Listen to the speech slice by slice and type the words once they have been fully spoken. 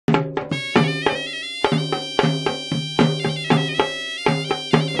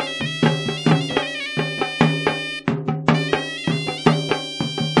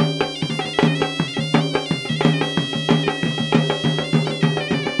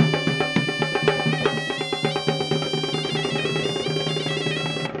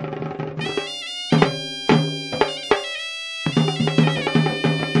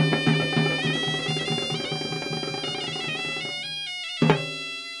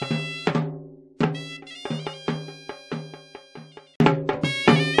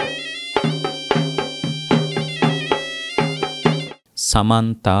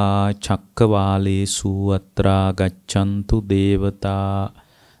समन्ता चक्रवालेषु अत्रा गच्छन्तु देवता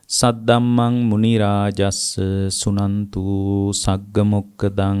सद्धम्मं मुनिराजस्स सुनन्तु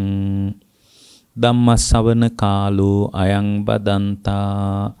सग्गमुक्खदं ධම්මස්සවන කාලෝ අයං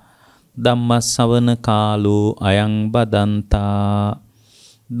බදන්තා ධම්මස්සවන කාලෝ අයං බදන්තා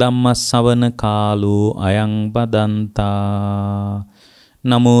ධම්මස්සවන කාලෝ අයං බදන්තා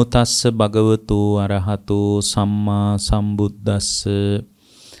නමෝ තස්ස භගවතු අරහතෝ සම්මා සම්බුද්දස්ස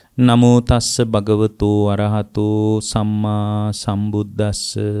නමෝ තස්ස භගවතු අරහතෝ සම්මා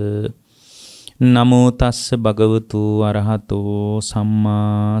සම්බුද්දස්ස නමෝ තස්ස භගවතු අරහතෝ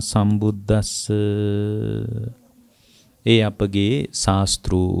සම්මා සම්බුද්දස්ස. ඒ අපගේ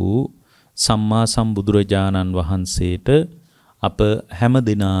ශාස්ත්‍රූ සම්මා සම්බුදුරජාණන් වහන්සේට අප හැම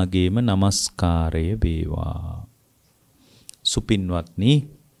දිනාගේම නමස්කාරය වේවා. සුපින්වත්නි,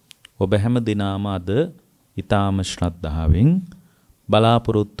 ඔබ හැම දිනාම අද ඊ타ම ශ්‍රද්ධාවෙන්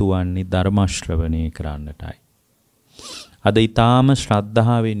බලාපොරොත්තු වන්නේ ධර්ම ශ්‍රවණය කරන්නටයි. අද ඊ타ම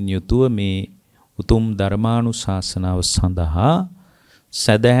ශ්‍රද්ධාවෙන් යුතුව මේ උතුම් ධර්මානුශාසනාව සඳහා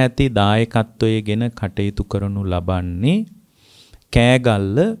සදැහැති දායකත්වයේගෙන කටයුතු කරනු ලබන්නේ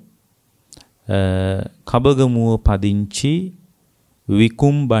කෑගල්ල කබගමුව පදිංචි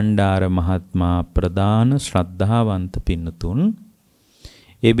විකුම් බණ්ඩාර මහත්මයා ප්‍රදාන ශ්‍රද්ධාවන්ත පින්නතුන්.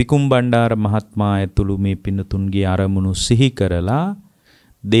 ඒ විකුම් බණ්ඩාර මහත්මයා ඇතුළු මේ පින්නතුන්ගේ අරමුණු සිහි කරලා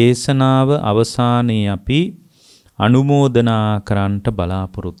දේශනාව අවසානයේ අපි අනුමෝදනා කරන්නට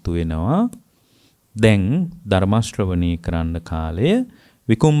බලාපොරොත්තු වෙනවා. දැන් ධර්ම ශ්‍රවණී කරන්න කාලය.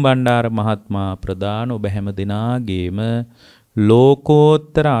 විකුම් බණ්ඩාර මහත්මයා ප්‍රදාන ඔබ හැම දිනාගේම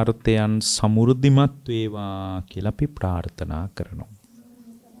ලෝකෝත්තර අර්ථයන් සමෘද්ධිමත් වේවා කියලා අපි ප්‍රාර්ථනා කරනවා.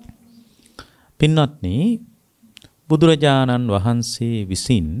 පින්වත්නි, බුදුරජාණන් වහන්සේ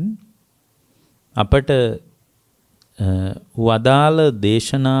විසින් අපට වදාළ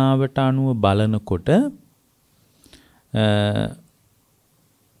දේශනාවට අනුව බලනකොට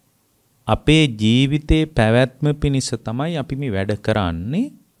අපේ ජීවිතේ පැවැත්ම පිණිස තමයි අපි මේ වැඩ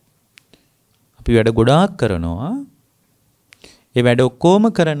කරන්නේ. අපි වැඩ ගොඩාක් කරනවා. ඒ වැඩ ඔක්කොම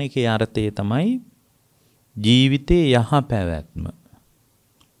කරන එකේ අර්ථය තමයි ජීවිතේ යහ පැවැත්ම.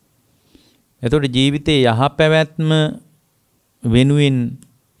 එතකොට ජීවිතේ යහ පැවැත්ම වෙනුවෙන්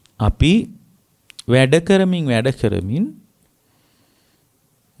අපි වැඩ කරමින්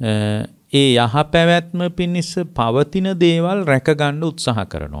ඒ යහ පැවැත්ම පිණිස පවතින දේවල් රැක ගන්න උත්සාහ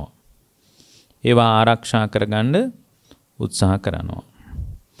කරනවා. ඒවා ආරක්ෂා කරගන්න උත්සාහ කරනවා.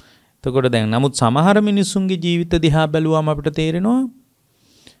 එතකොට දැන් නමුත් සමහර මිනිසුන්ගේ ජීවිත දිහා බැලුවම අපිට තේරෙනවා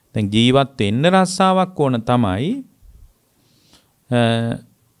දැන් ජීවත් වෙන්න රස්සාවක් ඕන තමයි.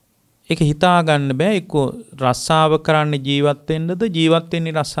 ඒක හිතා ගන්න බෑ. එක්ක රස්සාව කරන්න ජීවත් වෙන්නද ජීවත්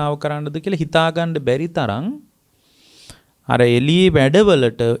වෙන්නේ රස්සාව කරන්නද කියලා හිතා ගන්න බැරි තරම් අර එළියේ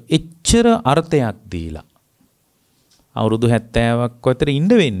වැඩවලට එච්චර අර්ථයක් දීලා අවුරුදු 70ක් විතර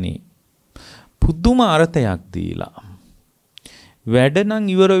ඉඳ වෙන්නේ පුදුම අර්ථයක් දීලා. වැඩ නම්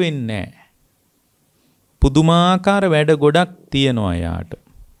ඉවර වෙන්නේ නැහැ. පුදුමාකාර වැඩ ගොඩක් තියෙනවා යාට.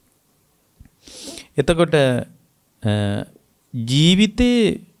 එතකොට ජීවිතේ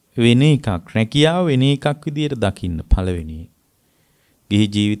වෙන එකක්, රැකියාව වෙන එකක් විදියට දකින්න පළවෙනි. ගිහි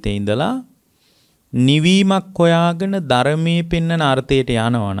ජීවිතේ ඉඳලා නිවීමක් හොයාගෙන ධර්මයේ පෙන්වන අර්ථයට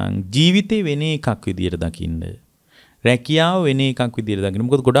යනවා නම් ජීවිතේ වෙන එකක් විදියට දකින්න. රැකියාව වෙන එකක් විදියට දකින්න.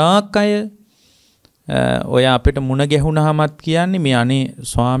 මොකද ගොඩාක් අය ඔය අපිට මුණ ගැහුණාමත් කියන්නේ මේ අනේ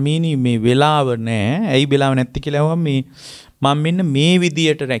ස්වාමීනි මේ වෙලාව නැහැ. ඇයි වෙලාව නැති කියලා අහුවම මේ මම මෙන්න මේ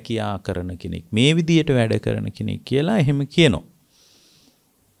විදියට රැකියා කරන කෙනෙක්, මේ විදියට වැඩ කරන කෙනෙක් කියලා එහෙම කියනවා.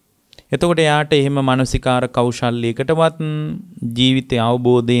 එතකොට යාට එහෙම මානසිකාර කෞශල්‍යයකටවත් ජීවිතය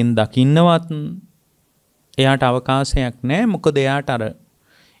අවබෝධයෙන් දකින්නවත් එයාට අවකාශයක් නැහැ. මොකද එයාට අර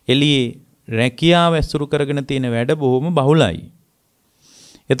එළියේ රැකියාව ඇසුරු කරගෙන තියෙන වැඩ බොහොම බහුලයි.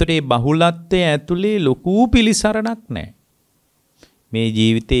 එතකොට මේ බහුලත්වයේ ඇතුලේ ලොකු පිළිසරණක් නැහැ. මේ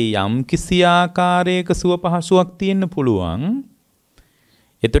ජීවිතේ යම් කිසි ආකාරයක සුව පහසුවක් තියෙන්න පුළුවන්.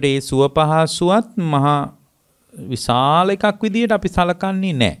 එතකොට මේ සුව පහසුවත් මහා විශාල එකක් විදියට අපි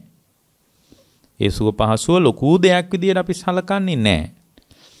සලකන්නේ නැහැ. ඒ සුව පහසුව ලොකු දෙයක් විදියට අපි සලකන්නේ නැහැ.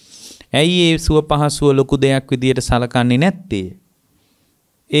 ඇයි ඒ සුව පහසුව ලොකු දෙයක් විදියට සලකන්නේ නැත්තේ?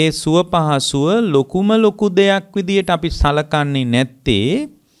 ඒ සුව පහසුව ලොකු දෙයක් විදියට අපි සලකන්නේ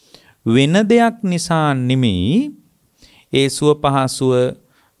නැත්තේ වෙන දෙයක් නිසා නෙමෙයි. ඒ සුව පහසුව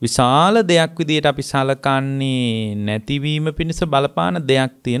විශාල දෙයක් විදියට අපි සලකන්නේ නැතිවීම පිණිස බලපාන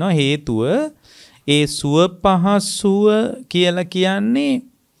දෙයක් තියෙනවා. හේතුව ඒ සුව පහසුව කියලා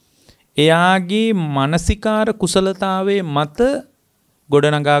කියන්නේ එයාගේ මානසිකාර කුසලතාවයේ මත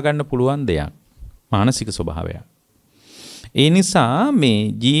ගොඩනගා ගන්න පුළුවන් දෙයක්. මානසික ස්වභාවයක්. ඒ නිසා මේ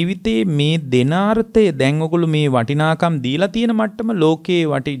ජීවිතේ මේ දෙනාර්ථය දැන් ඔයගොල්ලෝ මේ වටිනාකම් දීලා තියෙන මට්ටම ලෝකේ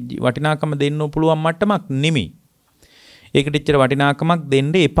වටිනාකම දෙන්න පුළුවන් මට්ටමක් නෙමෙයි. ඒකට ඉච්චර වටිනාකමක්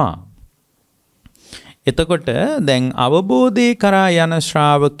දෙන්න එපා. එතකොට දැන් අවබෝධය කරා යන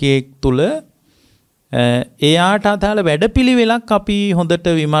ශ්‍රාවකයෙක් තුල එයාට අදාළ වැඩපිළිවෙලක් අපි හොඳට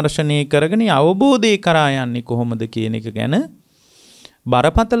විමර්ශනය කරගෙන අවබෝධය කරා යන්නේ කොහොමද කියන එක ගැන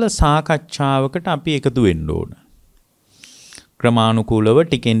බරපතල සාකච්ඡාවකට අපි එකතු වෙන්න ඕන. ක්‍රමානුකූලව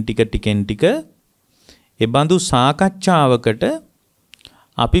ටිකෙන් ටික ඒ බඳු සාකච්ඡාවකට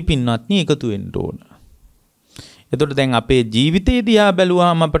අපි පින්වත්නි එකතු වෙන්න ඕන. එතකොට දැන් අපේ ජීවිතේ දිහා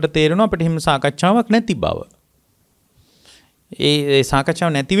බැලුවාම අපට තේරෙනවා අපිට හිම සාකච්ඡාවක් නැති බව. ඒ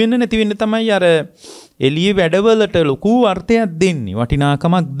සාකච්ඡාව නැති වෙන්න තමයි අර එළියේ වැඩවලට ලොකු අර්ථයක් දෙන්නේ,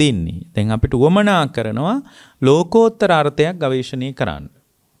 වටිනාකමක් දෙන්නේ. දැන් අපිට උවමනා කරනවා ලෝකෝත්තර අර්ථයක් ගවේෂණය කරන්න.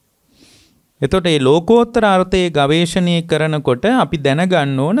 එතකොට මේ ලෝකෝත්තර අර්ථයේ ගවේෂණය කරනකොට අපි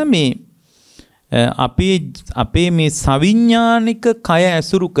දැනගන්න ඕන මේ අපේ මේ සවිඥානික කය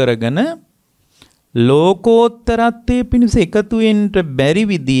ඇසුරු කරගෙන ලෝකෝත්තරත්වයේ පිණිස එකතු වෙන්න බැරි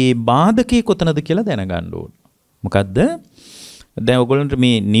විදිහේ බාධකේ කොතනද කියලා දැනගන්න ඕන. මොකද්ද? දැන් ඔයගොල්ලන්ට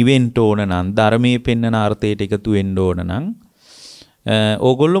මේ නිවෙන්න ඕන නම් ධර්මයේ පෙන්වන අර්ථයට එකතු වෙන්න ඕන නම්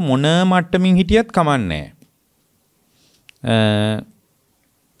ඕගොල්ලෝ මොන මට්ටමින් හිටියත් කමන්නේ නැහැ.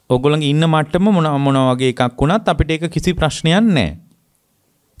 ඕගොල්ලන්ගේ ඉන්න මට්ටම මොන වගේ එකක් වුණත් අපිට ඒක කිසි ප්‍රශ්නයක් නැහැ.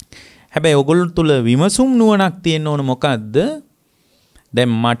 හැබැයි ඕගොල්ලෝ තුල විමසුම් නුවණක් තියෙන්න ඕන. මොකද්ද?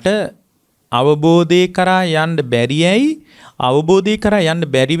 දැන් මට අවබෝධය කරා යන්න බැරියයි අවබෝධය කරා යන්න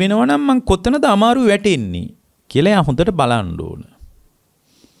බැරි වෙනවා නම් මං කොතනද අමාරු වැටෙන්නේ කියලා යා හොඳට බලන්න ඕන.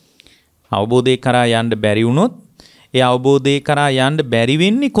 අවබෝධය කරා යන්න බැරි වුණොත් ඒ අවබෝධය කරා යන්න බැරි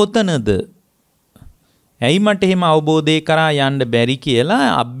වෙන්නේ කොතනද? ඇයි මට එහෙම අවබෝධය කරා යන්න බැරි කියලා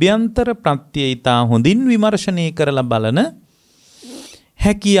අභ්‍යන්තර ප්‍රත්‍යයිතා හොඳින් විමර්ශනය කරලා බලන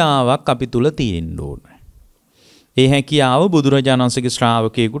හැකියාවක් අපි තුල තියෙන්න ඕන. ඒ හැකියාව බුදුරජාණන් වහන්සේගේ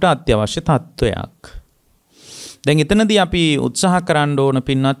ශ්‍රාවකයෙකුට අත්‍යවශ්‍ය තත්වයක්. දැන් එතනදී අපි උත්සාහ කරන්න ඕන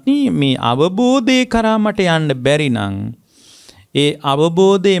පින්වත්නි මේ අවබෝධය කරා මට යන්න බැරි නම් ඒ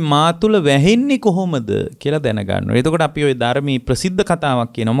අවබෝධය මා තුල වැහෙන්නේ කොහොමද කියලා දැනගන්න ඕනේ. එතකොට අපි ওই ධර්මී ප්‍රසිද්ධ කතාවක්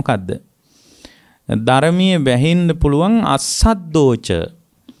කියනවා. මොකද්ද? ධර්මයේ වැහෙන්න පුළුවන් අසද්දෝච.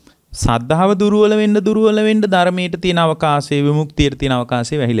 සද්ධාව දුර්වල වෙන්න ධර්මයට තියෙන අවකාශය, විමුක්තියට තියෙන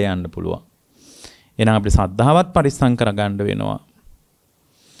අවකාශය වැහිලා යන්න පුළුවන්. එහෙනම් අපිට සද්ධාවත් පරිස්සම් කරගන්න වෙනවා.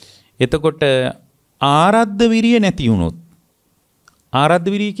 එතකොට ආරද්ධ විරිය නැති වුණොත්, ආරද්ධ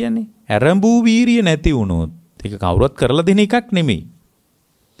විරිය කියන්නේ ඇරඹූ වීරිය නැති වුණොත්, ඒක කවුරුත් කරලා දෙන එකක් නෙමෙයි.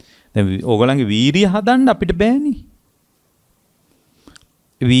 දැන් ඕගොල්ලන්ගේ වීරිය හදන්න අපිට බෑනේ.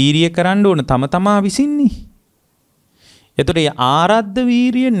 වීරිය කරන්න ඕන තමා විසින්නේ. එතකොට මේ ආරද්ධ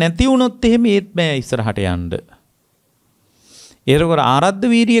වීරිය නැති වුණොත් එහෙම ඒත් බෑ ඉස්සරහට යන්න. ඒකවල ආරද්ධ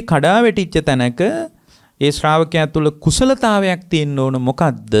වීරිය කඩා වැටිච්ච තැනක ඒ ශ්‍රාවකයා තුළ කුසලතාවයක් තියෙන්න ඕන.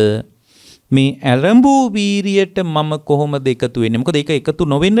 මොකද්ද? මේ ඇරඹූ වීරියට මම කොහොමද එකතු වෙන්නේ? මොකද ඒක එකතු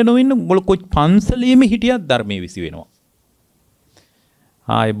නොවෙන්න උඹලා කොයි පන්සලෙම හිටියත් ධර්මයේ විසි වෙනවා.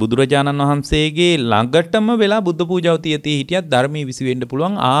 ආයේ බුදුරජාණන් වහන්සේගේ ළඟටම වෙලා බුද්ධ පූජාව තියදී හිටියත් ධර්මයේ විසි වෙන්න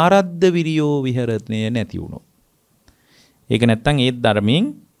පුළුවන් ආරද්ධ විරියෝ විහෙරණය නැති වුණොත්. ඒක නැත්තම් ඒ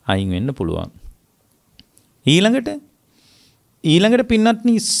ධර්මයෙන් අයින් වෙන්න පුළුවන්. ඊළඟට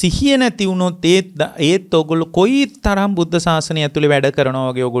පින්නත්නි සිහිය නැති වුණොත් ඒත් ඔයගොල්ලෝ කොයි තරම් බුද්ධ ශාසනය ඇතුලේ වැඩ කරනවා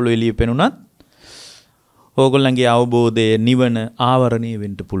වගේ ඔයගොල්ලෝ එළිය පෙනුනත් ඕගොල්ලන්ගේ අවබෝධය නිවන ආවරණය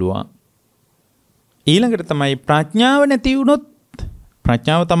වෙන්න පුළුවන්. ඊළඟට තමයි ප්‍රඥාව නැති වුණොත්,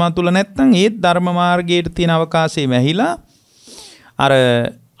 ප්‍රඥාව තමා තුල නැත්නම් ඒත් ධර්ම මාර්ගයට තියෙන අවකාශය වැහිලා අර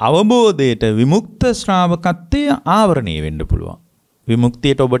අවබෝධයට විමුක්ත ශ්‍රාවකත්වය ආවරණය වෙන්න පුළුවන්.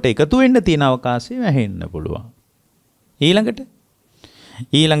 විමුක්තියට ඔබට එකතු වෙන්න තියෙන අවකාශය වැහෙන්න පුළුවන්. ඊළඟට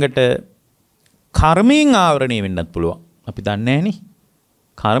කර්මයෙන් ආවරණය වෙන්නත් පුළුවන්. අපි දන්නේ නැහනේ.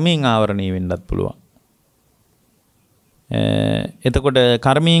 කර්මයෙන් ආවරණය වෙන්නත් පුළුවන්. එතකොට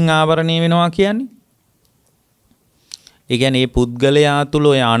කර්මයෙන් ආවරණය වෙනවා කියන්නේ ඒ කියන්නේ මේ පුද්ගලයා තුල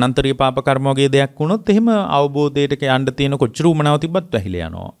ඔය ආනන්තරික පාප කර්ම වගේ දෙයක් වුණොත් එහෙම අවබෝධයට යන්න තියෙන කොච්චර උමනාව තිබ්බත් වැහිලා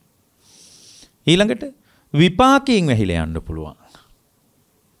යනවා. ඊළඟට විපාකයෙන් වැහිලා යන්න පුළුවන්.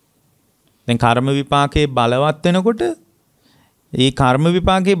 දැන් කර්ම විපාකේ බලවත් වෙනකොට ඒ කර්ම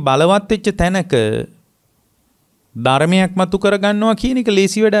විපාකේ බලවත් වෙච්ච තැනක ධර්මයක් මතු කරගන්නවා කියන එක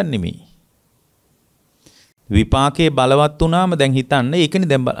ලේසි වැඩක් නෙමෙයි. විපාකේ බලවත් වුණාම දැන් හිතන්න ඒකනේ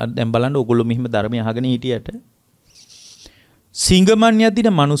දැන් බලන්න ඕගොල්ලෝ මෙහිම ධර්මය අහගෙන හිටියට සිංගමන් යදින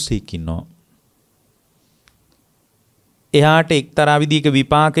මිනිස්සෙක් ඉන්නවා. එයාට එක්තරා විදිහක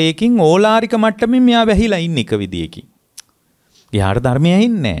විපාකයකින් ඕලාරික මට්ටමින් මෙයා වැහිලා ඉන්න එක විදියකින්. එයාට ධර්මය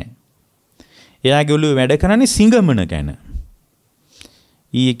ඇහින්නේ නැහැ. එයාගේ ඔළුවේ වැඩ කරන්නේ සිංගමන ගැන.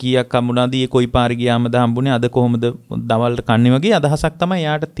 ඊයේ කීයක් හම්බුණාද ඊයේ කොයි පාරේ ගියාමද හම්බුනේ අද කොහොමද දවල්ට කන්නේ වගේ අදහසක් තමයි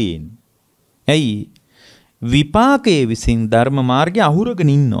යාට තියෙන්නේ. ඇයි විපාකයේ විසින් ධර්ම මාර්ගය අහුරගෙන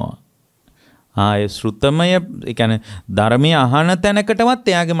ඉන්නවා. ආය ශ්‍රුතමය ඒ කියන්නේ ධර්මයේ අහන තැනකටවත්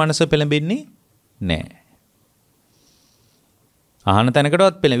එයාගේ මනස පෙළඹෙන්නේ නැහැ. අහන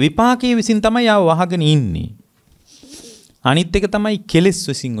තැනකටවත් විපාකයේ විසින් තමයි යාව වහගෙන ඉන්නේ. අනිත් එක තමයි කෙලෙස්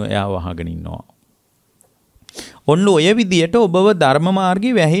විසින් යාව වහගෙන ඉන්නවා. ඔන්න ඔය විදියට ඔබව ධර්ම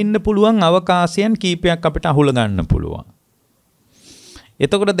මාර්ගේ වැහෙන්න පුළුවන් අවකාශයන් කීපයක් අපිට අහුල ගන්න පුළුවන්.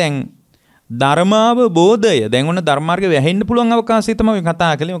 එතකොට දැන් ධර්මාවබෝධය දැන් ඔන්න ධර්ම මාර්ගේ වැහෙන්න පුළුවන් අවකාශය තමයි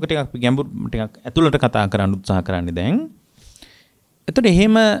කතා කළේ. ඔක ටිකක් ගැඹුරු ටිකක් ඇතුළට කතා කරන්න උත්සාහ කරන්නේ දැන්. එතකොට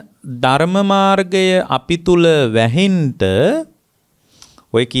එහෙම ධර්ම මාර්ගය අපි තුල වැහෙන්න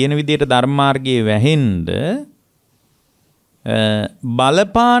ඔය කියන විදිහට ධර්ම මාර්ගයේ වැහෙන්න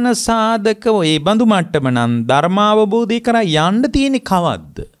බලපාන සාධක ඔය බඳු මට්ටම නම් ධර්මාවබෝධය කරා යන්න තියෙන්නේ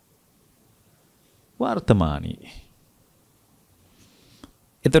කවද්ද? වර්තමානයේ.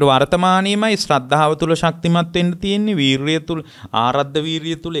 ඒතර වර්තමානයේමයි ශ්‍රද්ධාව තුල ශක්තිමත් වෙන්න තියෙන්නේ, වීරිය තුල ආරද්ධ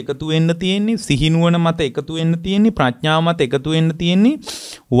වීරිය තුල එකතු වෙන්න තියෙන්නේ, සිහිනුවන මත එකතු වෙන්න තියෙන්නේ, ප්‍රඥාව මත එකතු වෙන්න තියෙන්නේ.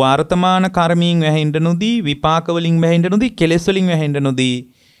 වර්තමාන කර්මයෙන් වැහෙන්න නොදී, විපාක වලින් වැහෙන්න නොදී, කෙලෙස් වලින් වැහෙන්න නොදී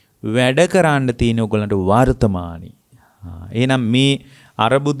වැඩ කරන්න තියෙන්නේ ඔයගලන්ට වර්තමානයේ. එහෙනම් මේ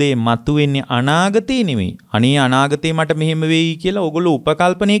අරබුදේ මතුවෙන්නේ අනාගතේ නෙමෙයි. අනේ අනාගතේ මට මෙහෙම වෙයි කියලා ඔයගොල්ලෝ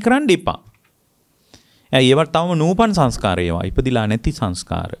උපකල්පනය කරන්න එපා. ඒවට තවම නූපන් සංස්කාර ඒවා ඉපදිලා නැති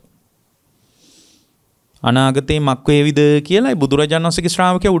සංස්කාර. අනාගතේ මක් වේවිද කියලා බුදුරජාණන් වහන්සේගේ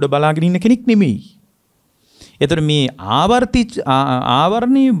ශ්‍රාවකයා උඩ බලාගෙන ඉන්න කෙනෙක් නෙමෙයි. ඒතර මේ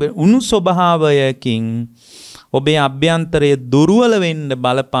ආවරණීය උණු ස්වභාවයකින් ඔබේ අභ්‍යන්තරයේ දුර්වල වෙන්න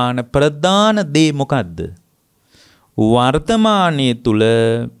බලපාන ප්‍රධාන දේ මොකද්ද? වර්තමානයේ තුල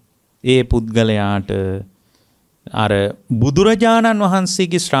ඒ පුද්ගලයාට අර බුදුරජාණන්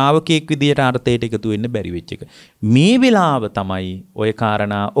වහන්සේගේ ශ්‍රාවකයෙක් විදියට අර්ථයට එකතු වෙන්න බැරි වෙච්ච එක. මේ වෙලාව තමයි ඔය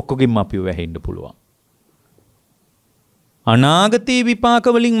කාරණා ඔක්කොගෙම අපිව වැහෙන්න පුළුවන්. අනාගතයේ විපාක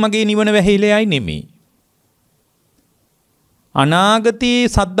වලින් මගේ නිවන වැහිලයි නෙමෙයි. අනාගතයේ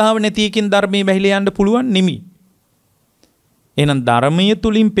සද්ධාව නැති එකකින් ධර්මයේ වැහිලා යන්න පුළුවන් නෙමෙයි. එහෙනම් ධර්මයේ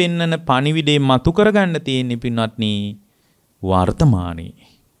තුලින් පෙන්නන පණිවිඩේ මතු කරගන්න තියෙන්නේ පින්වත්නි වර්තමානයේ.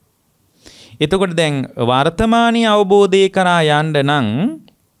 එතකොට දැන් වර්තමානීය අවබෝධය කරා යන්න නම්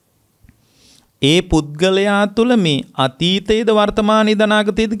ඒ පුද්ගලයා තුල මේ අතීතයේද වර්තමානයේද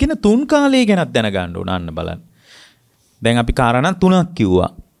අනාගතයේද කියන තුන් කාලය ගැනත් දැනගන්න ඕන. අන්න බලන්න. දැන් අපි කාරණා තුනක්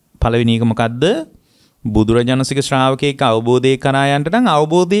කිව්වා. පළවෙනි එක මොකද්ද? බුදුරජාණන්සේගේ ශ්‍රාවකයෙක් අවබෝධය කරා යන්න නම්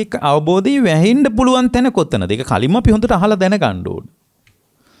අවබෝධය වැහෙන්න පුළුවන් තැන කොතනද? ඒක කලින්ම අපි හොඳට අහලා දැනගන්න ඕන.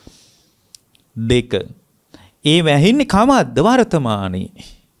 දෙක. ඒ වැහෙන්නේ කවද්ද?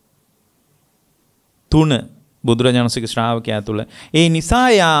 වර්තමානයේ. තුන. බුදුරජාණන්සේගේ ශ්‍රාවකයා තුල. ඒ නිසා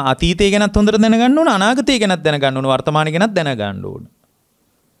යා අතීතය ගැනත් හොඳට දැනගන්න ඕන, අනාගතය ගැනත් දැනගන්න ඕන, වර්තමානය ගැනත් දැනගන්න ඕන.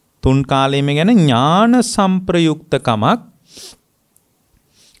 තුන් කාලෙම ගැන ඥාන සම්ප්‍රයුක්තකමක්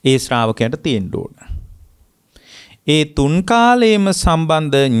ඒ ශ්‍රාවකයාට තියෙන්න ඕන. ඒ තුන් කාලයේම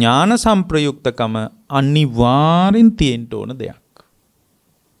සම්බන්ධ ඥාන සම්ප්‍රයුක්තකම අනිවාර්යෙන් තියෙන්න ඕන දෙයක්.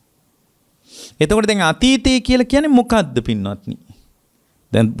 එතකොට දැන් අතීතය කියලා කියන්නේ මොකද්ද පින්වත්නි?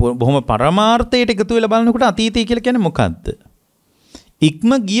 දැන් බොහොම පරමාර්ථයට එකතු වෙලා බලනකොට අතීතය කියලා කියන්නේ මොකද්ද?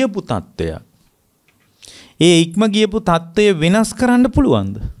 ඉක්ම ගියපු තත්ත්වයක්. ඒ ඉක්ම ගියපු තත්ත්වය වෙනස් කරන්න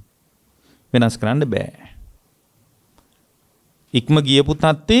පුළුවන්ද? වෙනස් කරන්න බෑ. ඉක්ම ගියපු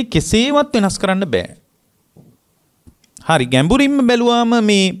තත්ත්වය කෙසේවත් වෙනස් කරන්න බෑ. හරි ගැඹුරින්ම බැලුවාම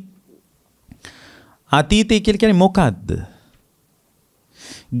මේ අතීතය කියලා කියන්නේ මොකද්ද?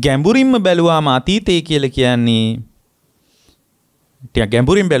 ගැඹුරින්ම බැලුවාම අතීතය කියලා කියන්නේ ටික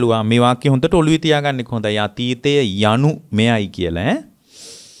ගැඹුරින් බැලුවා මේ වාක්‍ය හොඳට ඔළුවේ තියාගන්න හොඳයි. අතීතය යනු මෙයයි කියලා.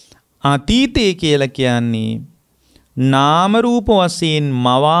 අතීතය කියලා කියන්නේ නාම රූප වශයෙන්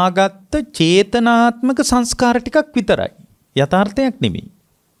මවාගත්ත චේතනාත්මක සංස්කාර ටිකක් විතරයි. යථාර්ථයක් නෙමෙයි.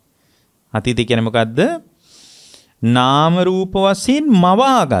 අතීතය කියන්නේ මොකද්ද? නාම රූප වශයෙන්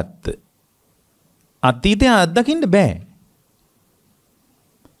මවාගත්ත. අතීතය අත්දකින්න බෑ.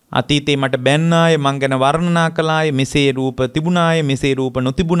 අතීතේ මට බැන්නාය, මං ගැන වර්ණනා කළාය, මෙසේ රූප තිබුණාය, මෙසේ රූප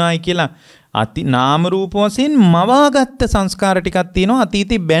නොතිබුණාය කියලා නාම රූප වශයෙන් මවාගත්ත සංස්කාර ටිකක් තියෙනවා.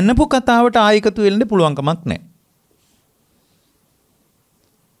 අතීතේ බැන්නපු කතාවට ආයකතු වෙන්න පුළුවන් කමක් නැහැ.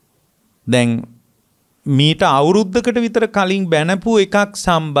 දැන් මීට අවුරුද්දකට විතර කලින් බැනපු එකක්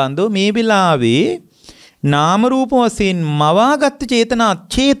සම්බන්ධව මේ වෙලාවේ නාම රූප වශයෙන් මවාගත්ත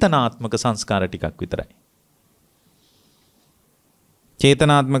චේතනාත්මක සංස්කාර ටිකක් විතරයි.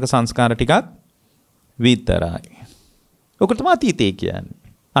 චේතනාත්මක සංස්කාර ටිකක් විතරයි. ඔක තමයි අතීතය කියන්නේ.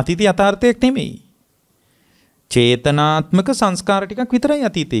 අතීතය යථාර්ථයක් නෙමෙයි. චේතනාත්මක සංස්කාර ටිකක් විතරයි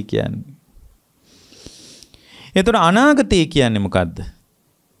අතීතය කියන්නේ. එතකොට අනාගතය කියන්නේ මොකද්ද?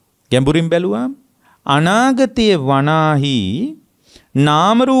 ගැඹුරින් බැලුවාම අනාගතයේ වනාහි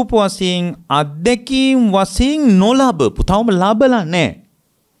නාම රූප වශයෙන් අධ්‍යක්ීම් වශයෙන් නොලබපු තවම ලබලා නැහැ.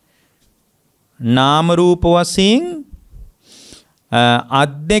 නාම රූප වශයෙන්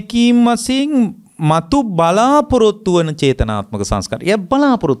අධ්‍යක්ීම් වශයෙන් මතු බලාපොරොත්තු වන චේතනාත්මක සංස්කාර. ඒ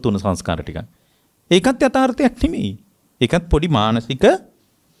බලාපොරොත්තු වන සංස්කාර ටිකක්. ඒකත් යථාර්ථයක් නෙමෙයි. ඒකත් පොඩි මානසික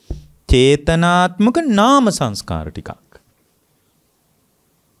චේතනාත්මක නාම සංස්කාර ටිකක්.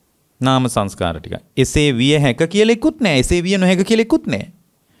 නාම සංස්කාර ටික. එසේ විය හැක කියලා ඉක්කුත් නැහැ. එසේ විය නොහැක කියලා ඉක්කුත් නැහැ.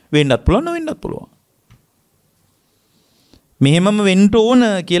 වෙන්නත් පුළුවන් නොවෙන්නත් පුළුවන්. මෙහෙමම වෙන්න ඕන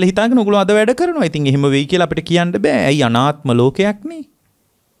කියලා හිතාගෙන ඔයගොල්ලෝ අද වැඩ කරනවා. ඉතින් එහෙම වෙයි කියලා අපිට කියන්න බෑ. ඇයි අනාත්ම ලෝකයක් නේ.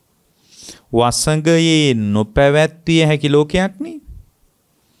 වසඟයේ නොපැවැත්විය හැකි ලෝකයක් නේ.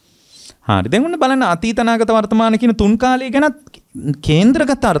 හරි. දැන් ඔන්න බලන්න අතීත අනාගත වර්තමාන කියන තුන් කාලය ගැන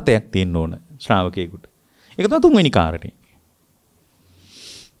කේන්ද්‍රගත අර්ථයක් තියෙන්න ඕන ශ්‍රාවකයෙකුට. ඒක තමයි තුන්වෙනි කාරණේ.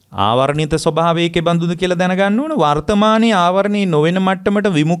 ආවරණිත ස්වභාවයේ බඳුද කියලා දැනගන්න ඕන. වර්තමානයේ ආවරණී නොවන මට්ටමට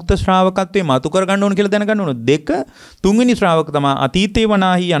විමුක්ත ශ්‍රාවකත්වයේ මතු කරගන්න ඕන කියලා දැනගන්න ඕන. දෙක තුන්වෙනි ශ්‍රාවක තමයි අතීතේ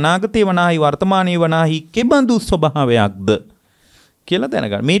වනාහි අනාගතේ වනාහි වර්තමානයේ වනාහි කෙබඳු ස්වභාවයක්ද කියලා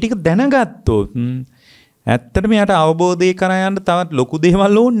දැනගන්න. මේ ටික දැනගත්තොත් ඇත්තටම යට අවබෝධය කරා යන්න තවත් ලොකු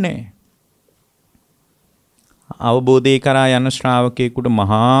දේවල් ඕනේ නැහැ. අවබෝධය කරා යන ශ්‍රාවකයෙකුට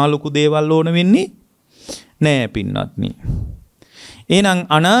මහා ලොකු දේවල් ඕන වෙන්නේ නැහැ පින්වත්නි. එහෙනම්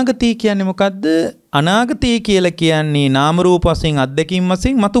අනාගතය කියන්නේ මොකද්ද? අනාගතය කියලා කියන්නේ නාම රූප වශයෙන් අධ්‍යක්ීම්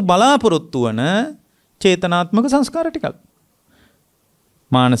වශයෙන් මතු බලාපොරොත්තු වන චේතනාත්මක සංස්කාර ටිකක්.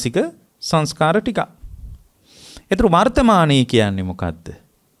 මානසික සංස්කාර ටිකක්. ඒතර වර්තමානයේ කියන්නේ මොකද්ද?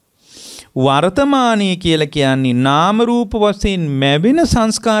 වර්තමානයේ කියලා කියන්නේ නාම රූප වශයෙන් ලැබෙන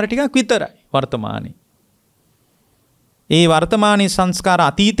සංස්කාර ටිකක් විතරයි වර්තමානයේ. ඒ වර්තමානයේ සංස්කාර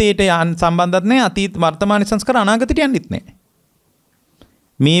අතීතයට සම්බන්ධත් නැහැ. අතීත වර්තමානයේ සංස්කාර අනාගතයට යන්නෙත් නැහැ.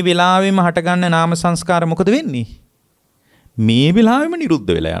 මේ වෙලාවෙම හටගන්න නාම සංස්කාර මොකද වෙන්නේ? මේ වෙලාවෙම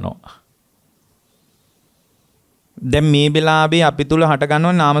නිරුද්ධ වෙලා යනවා. දැන් මේ වෙලාවේ අපි තුල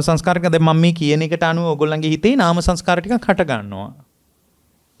හටගන්නවා නාම සංස්කාර ටික. දැන් මම මේ කියන එකට අනුව ඔයගොල්ලන්ගේ හිතේ නාම සංස්කාර ටිකක් හටගන්නවා.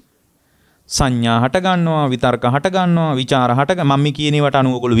 සංඥා හටගන්නවා, විතර්ක හටගන්නවා, විචාර මම මේ කියන ඒවාට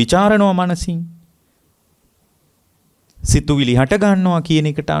අනුව ඔයගොල්ලෝ ਵਿਚාරනවා මනසින්. සිතුවිලි හටගන්නවා කියන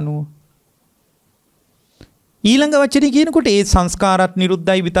එකට අනුව. ඊළඟ වචනේ කියනකොට ඒ සංස්කාරات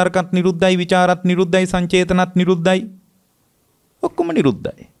නිරුද්ධයි, විතර්කත් නිරුද්ධයි, විචාරත් නිරුද්ධයි, සංචේතනත් නිරුද්ධයි. ඔක්කොම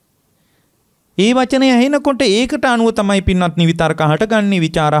නිරුද්ධයි. ඒ වචනය ඇහෙනකොට ඒකට අනුව තමයි පින්වත්නි විතර්ක හටගන්නේ,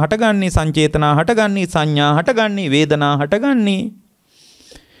 විචාර හටගන්නේ, සංචේතන හටගන්නේ, සංඥා හටගන්නේ, වේදනා හටගන්නේ.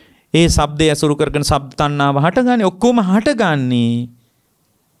 ඒ ශබ්දය අසුරු කරගෙන ශබ්ද තණ්හාව හටගන්නේ. ඔක්කොම හටගන්නේ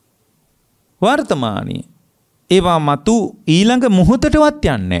වර්තමානයේ. ඒවා මතු ඊළඟ මොහොතටවත්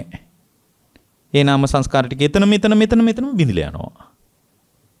යන්නේ නැහැ. ඒ නාම සංස්කාර ටික එතන මෙතන බිඳිලා යනවා.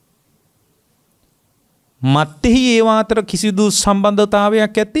 මත්තේහි ඒවා අතර කිසිදු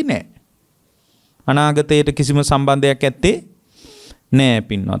සම්බන්ධතාවයක් ඇත්තේ නැහැ. අනාගතයට කිසිම සම්බන්ධයක් ඇත්තේ නැහැ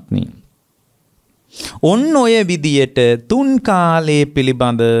පින්වත්නි. ඔන්න ඔය විදියට තුන් කාලයේ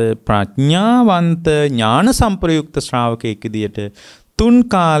පිළිබඳ ප්‍රඥාවන්ත ඥාන සම්ප්‍රයුක්ත ශ්‍රාවකයෙක් විදියට තුන්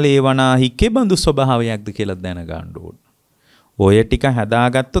කාලයේ වනාහි කෙබඳු ස්වභාවයක්ද කියලා දැනගන්න ඕන. ඔය ටික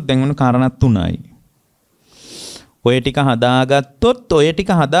හදාගත්තොත් දැන් මොන කාරණා තුනයි. ඔය ටික හදාගත්තොත් ඔය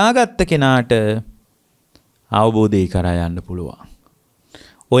ටික හදාගත්ත කෙනාට අවබෝධය කරා යන්න පුළුවන්.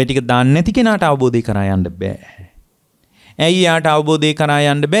 ඔය ටික දන්නේ නැති කෙනාට අවබෝධය කරා යන්න බෑ. ඇයි යාට අවබෝධය කරා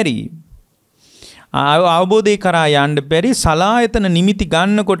යන්න බැරි? අවබෝධය කරා යන්න බැරි සලායතන නිමිති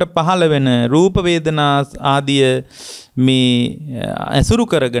ගන්නකොට පහළ වෙන රූප වේදනා ආදිය මේ ඇසුරු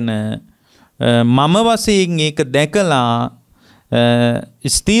කරගෙන මම වශයෙන් ඒක දැකලා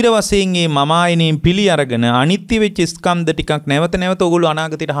ස්ථීර වශයෙන් මේ මම ආයනෙන් පිළි අරගෙන අනිත්‍ය වෙච්ච ස්කන්ධ ටිකක් නැවත නැවත ඔයගොල්ලෝ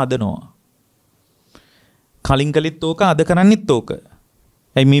අනාගතයට හදනවා. කලින් කලිත් ඕක අද කරන්නෙත් ඕක.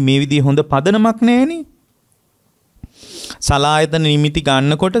 ඇයි මේ විදිහේ හොඳ පදනමක් නැහෙනේ? සලායතන නිමිති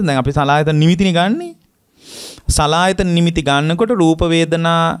ගන්නකොට දැන් අපි සලායතන නිමිතිනේ ගන්නෙ. සලායතන නිමිති ගන්නකොට රූප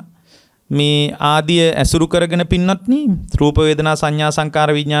වේදනා මේ ආදිය ඇසුරු කරගෙන පින්නත්නි රූප වේදනා සංඥා සංකාර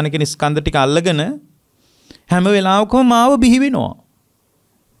විඥාන කියන ස්කන්ධ ටික අල්ලගෙන හැම වෙලාවකම මාව බිහි වෙනවා.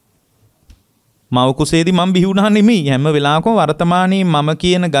 මව කුසේදී මම බිහි වුණා නෙමෙයි. හැම වෙලාවකම වර්තමානයේ මම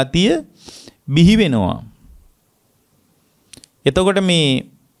කියන ගතිය බිහි වෙනවා. එතකොට මේ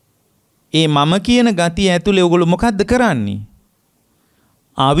මම කියන ගතිය ඇතුලේ ඔයගොල්ලෝ මොකද්ද කරන්නේ?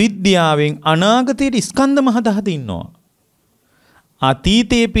 අවිද්‍යාවෙන් අනාගතයේ ස්කන්ධ මහදහද ඉන්නවා.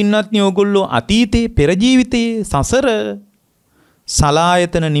 අතීතයේ පින්නත්නි ඔයගොල්ලෝ අතීතයේ පෙර ජීවිතයේ සසර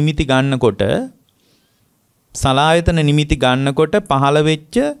සලායතන නිමිති ගන්නකොට සලායතන නිමිති ගන්නකොට පහළ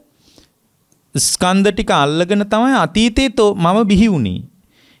වෙච්ච ස්කන්ධ ටික අල්ලගෙන තමයි අතීතේ මම බිහි වුණේ.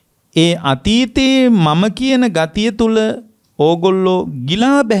 ඒ අතීතයේ මම කියන ගතිය තුල ඕගොල්ලෝ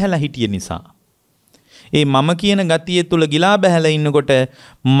ගිලා බැහැලා හිටිය නිසා. ඒ මම කියන ගතිය තුල ගිලා බැහැලා ඉන්නකොට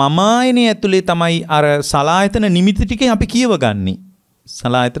මම ආයනේ ඇතුලේ තමයි අර සලායතන නිමිති ටික අපි කියවගන්නේ.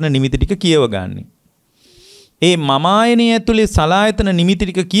 සලායතන නිමිති ටික කියවගන්නේ. ඒ මම ආයනේ ඇතුලේ සලායතන නිමිති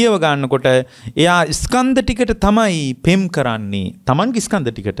ටික කියව ගන්නකොට එයා ස්කන්ධ ටිකට තමයි පෙම් කරන්නේ. Tamanගේ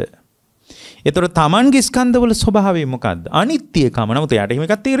ස්කන්ධ ටිකට. ඒතර Tamanගේ ස්කන්ධවල ස්වභාවය මොකද්ද? අනිත්‍යකම. නමුත් එයාට එහෙම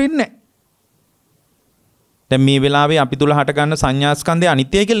එකක් තේරෙන්නේ නැහැ. දැන් මේ වෙලාවේ අපි තුල හට ගන්න සංඥා ස්කන්ධය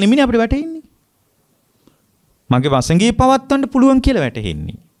අනිත්‍යයි කියලා නෙමෙයි අපිට වැටහෙන්නේ. මගේ වසඟේ පවත්වන්න පුළුවන් කියලා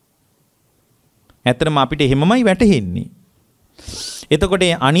වැටහෙන්නේ. ඇත්තටම අපිට එහෙමමයි වැටහෙන්නේ. එතකොට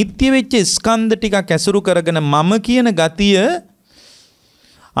අනිත්‍ය වෙච්ච ස්කන්ධ ටිකක් ඇසුරු කරගෙන මම කියන ගතිය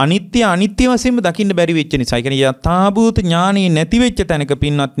අනිත්‍ය වශයෙන්ම දකින්න බැරි වෙච්ච නිසා. ඒ කියන්නේ යථාභූත ඥානෙ නැති වෙච්ච තැනක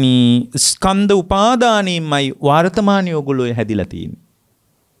පින්වත්නි ස්කන්ධ උපාදානෙමයි වර්තමානයේ ඔයගොල්ලෝ හැදිලා තියෙන්නේ.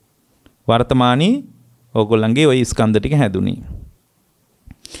 වර්තමානයේ ඔයගොල්ලන්ගේ ওই ස්කන්ධ ටික හැදුනේ.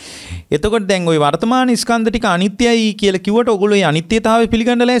 එතකොට දැන් ওই වර්තමාන ස්කන්ධ ටික අනිත්‍යයි කියලා කිව්වට ඔයගොල්ලෝ ඒ අනිත්‍යතාවය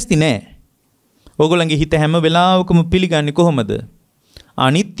පිළිගන්න ලෑස්ති නෑ. ඔයගොල්ලන්ගේ හිත හැම වෙලාවකම පිළිගන්නේ කොහොමද?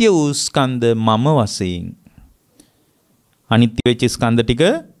 අනිත්‍ය වූ ස්කන්ධ මම වශයෙන්. අනිත්‍ය වෙච්ච ස්කන්ධ ටික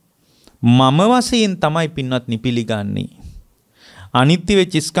මම වශයෙන් තමයි පින්වත්නි පිළිගන්නේ. අනිත්‍ය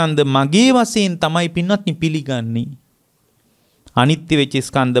වෙච්ච ස්කන්ධ මගේ වශයෙන් තමයි පින්වත්නි පිළිගන්නේ. අනිත්‍ය වෙච්ච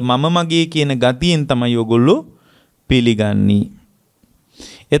ස්කන්ධ මම මගේ කියන ගතියෙන් තමයි ඔයගොල්ලෝ පිළිගන්නේ.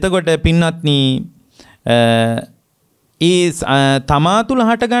 එතකොට පින්වත්නි තමා තුළ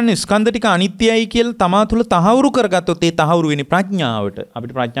හටගන්න ස්කන්ධ ටික අනිත්‍යයි කියලා තමා තුළ තහවුරු කරගත්තොත් ඒ තහවුරු වෙන්නේ ප්‍රඥාවට.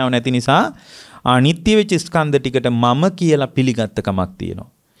 අපිට ප්‍රඥාව නැති නිසා අනිත්‍ය වෙච්ච ස්කන්ධ ටිකට මම කියලා පිළිගත්ත කමක් තියෙනවා.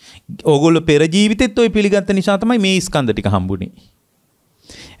 ඕගොල්ලෝ පෙර ජීවිතෙත් ඔය පිළිගත්ත නිසා තමයි මේ ස්කන්ධ ටික හම්බුනේ.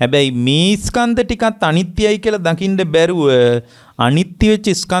 හැබැයි මේ ස්කන්ධ ටිකත් අනිත්‍යයි කියලා දකින්න බැරුව අනිත්‍ය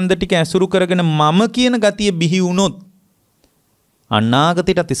වෙච්ච ස්කන්ධ ටික ඇසුරු කරගෙන මම කියන ගතිය බිහි වුණොත්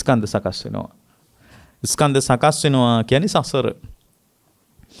අනාගතයටත් ස්කන්ධ සකස් වෙනවා. ස්කන්ධ සකස් වෙනවා කියන්නේ සසර.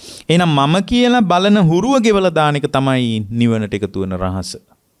 එහෙනම් මම කියලා බලන හුරුව ගෙවලා දාන එක තමයි නිවනට එකතු වෙන රහස.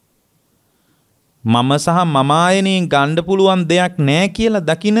 මම සහ මම ආයනෙන් ගන්න පුළුවන් දෙයක් නැහැ කියලා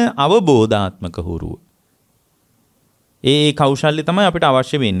දකින අවබෝධාත්මක හුරුව. ඒ කෞශල්‍ය තමයි අපිට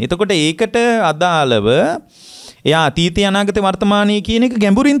අවශ්‍ය වෙන්නේ. එතකොට ඒකට අදාළව එයා අතීතය අනාගතය වර්තමානයේ කියන එක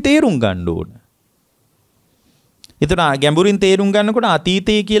ගැඹුරින් තේරුම් ගන්න ඕන. එතන ගැඹුරින් තේරුම් ගන්නකොට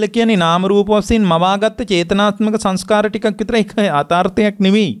අතීතය කියලා කියන්නේ නාම රූප වශයෙන් මවාගත්ත චේතනාත්මක සංස්කාර ටිකක් විතර ඒක යථාර්ථයක්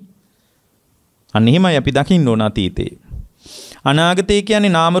නෙවෙයි. අන්න එහෙමයි අපි දකින්න ඕන අතීතේ. අනාගතය කියන්නේ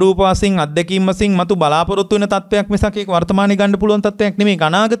නාම රූප වශයෙන් අත්දැකීම් වශයෙන් මතු බලාපොරොත්තු වෙන තත්වයක් මිසක් ඒක වර්තමානයේ ගන්න පුළුවන් තත්වයක් නෙමෙයි. ඒක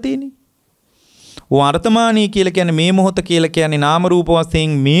අනාගතේනේ. වර්තමානයේ කියලා කියන්නේ මේ මොහොත කියලා කියන්නේ නාම රූප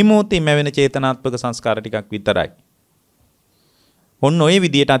වශයෙන් මේ මොහොතේ මැවෙන චේතනාත්මක සංස්කාර ටිකක් විතරයි. ඔන්න ඔය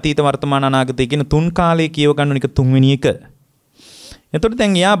විදියට අතීත වර්තමාන අනාගතය කියන තුන් කාලයේ කියව ගන්න එක තුන්වෙනි එක. එතකොට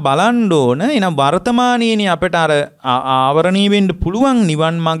දැන් එයා බලන්න ඕන එනම් වර්තමානයේනේ අපිට අර ආවරණීය වෙන්න පුළුවන්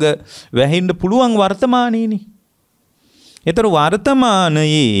නිවන් මඟ වැහෙන්න පුළුවන් වර්තමානයේනේ. ඒතර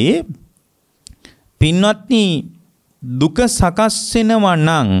වර්තමානයේ පින්වත්නි දුක සකස් වෙනවා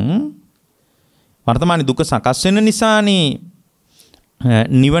නම් වර්තමානයේ දුක සකස් වෙන නිසානේ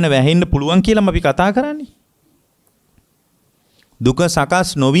නිවන වැහෙන්න පුළුවන් කියලා අපි කතා කරන්නේ. දුක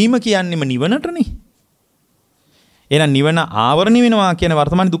සකස් නොවීම කියන්නේම නිවනටනේ. එහෙනම් නිවන ආවරණය වෙනවා කියන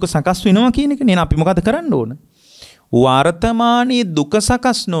වර්තමානයේ දුක සකස් වෙනවා කියන එකනේ. එහෙනම් අපි මොකද කරන්න ඕන? වර්තමානයේ දුක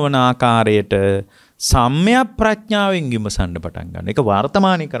සකස් නොවන ආකාරයට සම්‍යක් ප්‍රඥාවෙන් විමසන්න පටන් ගන්න. ඒක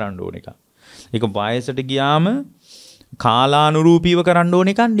වර්තමානයේ කරන්න ඕන එක. ඒක වයසට ගියාම කාලානුරූපීව කරන්න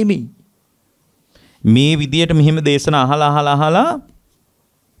ඕන එකක් නෙමෙයි. මේ විදියට මෙහෙම දේශනා අහලා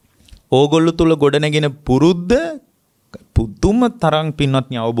ඕගොල්ලෝ තුල ගොඩනගෙන පුරුද්ද පුදුම තරම්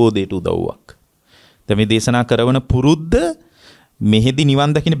පින්වත්නි අවබෝධයට උදව්වක්. දැන් මේ දේශනා කරන පුරුද්ද මෙහෙදි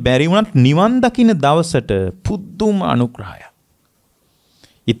නිවන් දකින්න බැරි වුණත් නිවන් දකින්න දවසට පුදුම අනුග්‍රහයක්.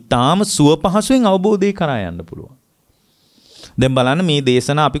 ඊටාම සුව පහසුවෙන් අවබෝධය කරා යන්න පුළුවන්. දැන් බලන්න මේ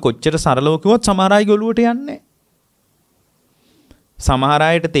දේශනා අපි කොච්චර සරලව කිව්වත් සමහර අයගේ ඔළුවට යන්නේ නැහැ. සමහර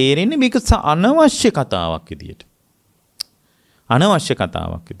අයට තේරෙන්නේ මේක අනවශ්‍ය කතාවක් විදියට. අනවශ්‍ය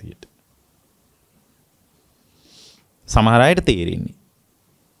කතාවක් විදියට. සමහර අයට තේරෙන්නේ.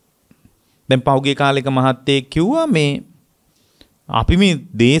 දැන් පහුගිය කාලෙක මහත්තයෙක් කිව්වා මේ අපි මේ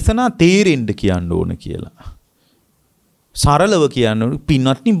දේශනා තේරෙන්න කියන්න ඕන කියලා. සරලව කියන්න ඕන.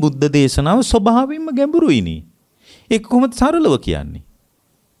 පින්වත්නි බුද්ධ දේශනාව ස්වභාවයෙන්ම ගැඹුරුයිනේ. ඒක කොහොමද සරලව කියන්නේ?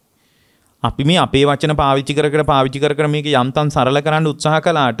 අපි මේ අපේ වචන පාවිච්චි කර මේක යම්තම් සරල කරන්න උත්සාහ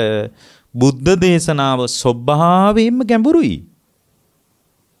කළාට බුද්ධ දේශනාව ස්වභාවයෙන්ම ගැඹුරුයි.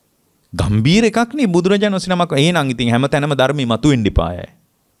 ගම්බීර එකක් නේ බුදුරජාණන් වහන්සේ නමක්. එහෙනම් ඉතින් හැමතැනම ධර්මي මතුවෙන්න ඉපායයි.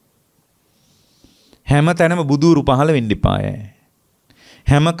 හැමතැනම බුදුරු පහළ වෙන්න ඉපායයි.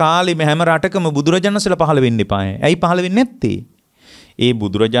 හැම කාලෙම හැම රටකම බුදුරජාණන් වහන්සේලා පහළ වෙන්න ඉපායයි. ඇයි පහළ වෙන්නේ නැත්තේ? ඒ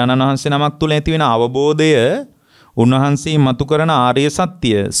බුදුරජාණන් වහන්සේ නමක් තුල ඇති වෙන අවබෝධය උන්වහන්සේ මතු කරන ආර්ය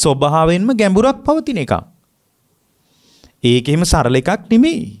සත්‍ය ස්වභාවයෙන්ම ගැඹුරක් පවතින එකක්. ඒකෙම සරල එකක්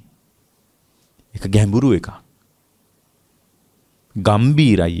නෙමෙයි. ඒක ගැඹුරු එකක්.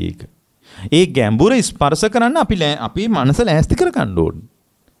 ගම්බීරයි ඒක. ඒ ගැඹුර ස්පර්ශ කරන්න අපි මනස ලෑස්ති කර ගන්න ඕනේ.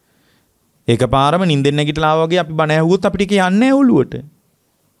 එකපාරම නිින්දෙන් නැගිටලා වගේ අපි බණ ඇහුවොත් අපිට ඒක යන්නේ නැහැ ඔළුවට.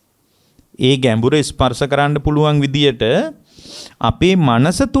 ඒ ගැඹුර ස්පර්ශ කරන්න පුළුවන් විදියට අපේ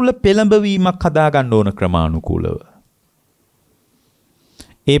මනස තුල පෙළඹවීමක් හදා ගන්න ඕන ක්‍රමානුකූලව.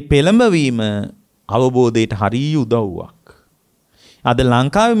 ඒ පෙළඹවීම අවබෝධයට හරිය උදව්වක්. අද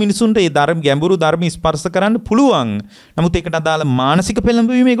ලංකාවේ මිනිසුන්ට ඒ ගැඹුරු ධර්ම ස්පර්ශ කරන්න පුළුවන්. නමුත් ඒකට අදාළ මානසික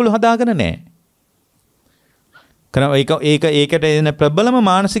පෙළඹවීම ඒගොල්ලෝ හදාගෙන නැහැ. ඒකට එන ප්‍රබලම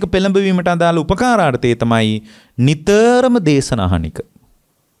මානසික පෙළඹවීමට අදාළ උපකාරාර්ථය තමයි නිතරම දේශන අහන එක.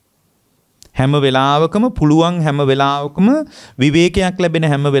 හැම වෙලාවකම පුළුවන් හැම වෙලාවකම විවේකයක් ලැබෙන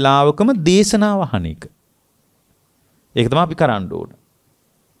හැම වෙලාවකම දේශනාව අහන එක. ඒක තමයි අපි කරන්න ඕන.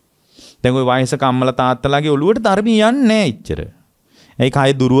 දැන් ওই වයසක අම්මලා තාත්තලාගේ ඔළුවට ධර්මය යන්නේ නැහැ ඉච්චර. ඒක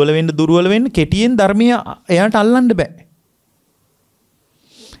ආයේ දුර්වල වෙන්න කෙටියෙන් ධර්මය එයාට අල්ලන්න බෑ.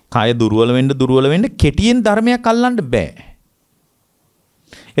 කය දුර්වල වෙන්න කෙටියෙන් ධර්මයක් අල්ලන්න බෑ.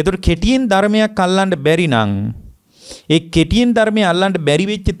 ඒතර කෙටියෙන් ධර්මයක් අල්ලන්න බැරි නම් ඒ කෙටියෙන් ධර්මය අල්ලන්න බැරි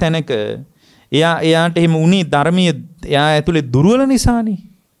වෙච්ච තැනක එයාට එහෙම උනේ ධර්මයේ එයා ඇතුලේ දුර්වල නිසානේ.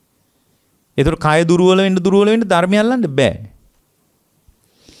 ඒතර කය දුර්වල වෙන්න ධර්මය අල්ලන්න බෑ.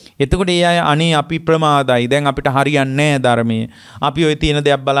 එතකොට ඒ අය අනේ අපි ප්‍රමාදයි. දැන් අපිට හරියන්නේ නැහැ ධර්මයේ. අපි ওই තියෙන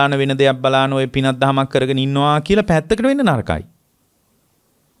දෙයක් බලාන වෙන දෙයක් බලාන ওই පිනක් දහමක් කරගෙන ඉන්නවා කියලා පැත්තකට වෙන්න නරකයි.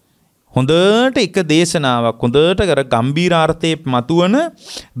 හොඳට එක දේශනාවක් හොඳට කර ගම්බීරාර්ථයේ මතුවන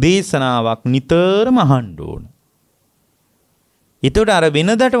දේශනාවක් නිතරම අහන්න ඕන. එතකොට අර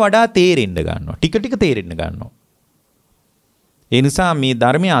වෙනදට වඩා තේරෙන්න ගන්නවා. ටික ටික තේරෙන්න ගන්නවා. ඒ නිසා මේ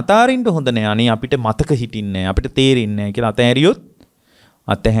ධර්මයේ අතාරින්න හොඳ නෑ. අනේ අපිට මතක හිටින්නේ නෑ. අපිට තේරෙන්නේ නෑ කියලා අතහැරියොත්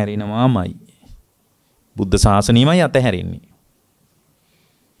අතහැරිනවාමයි. බුද්ධ ශාසනයමයි අතහැරෙන්නේ.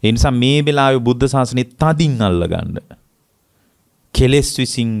 ඒ නිසා මේ වෙලාවේ බුද්ධ ශාසනය තදින් අල්ල ගන්න. කෙලෙස්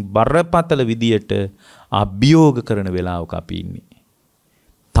විසින් බරපතල විදියට අභියෝග කරන වෙලාවක අපි ඉන්නේ.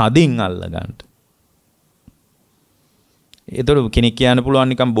 තදින් අල්ල ගන්න. ඒතකොට කෙනෙක් කියන්න පුළුවන්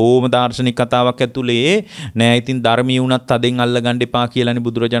නිකන් බොහොම දාර්ශනික කතාවක් ඇතුලේ නෑ ඉතින් ධර්මීය වුණත් තදින් අල්ල ගන්න එපා කියලානේ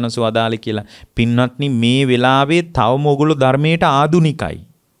බුදුරජාණන් වහන්සේ වදාළේ කියලා. පින්වත්නි මේ වෙලාවේ තවම ඔයගොල්ලෝ ධර්මයට ආදුනිකයි.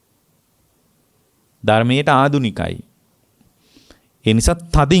 ධර්මයට ආදුනිකයි. ඒ නිසා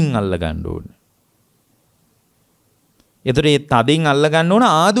තදින් අල්ල ගන්න ඕන. ඒතර ඒ තදින් අල්ල ගන්න ඕන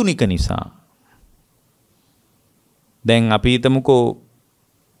ආදුනික නිසා. දැන් අපි හිතමුකෝ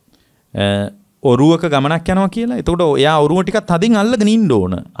ඔරුවක ගමනක් යනවා කියලා. එතකොට එයා ඔරුව ටිකක් තදින් අල්ලගෙන ඉන්න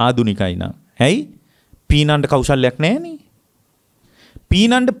ඕන ආදුනිකයි නම්. ඇයි? පීනන්න කෞශල්‍යයක් නැහැනේ.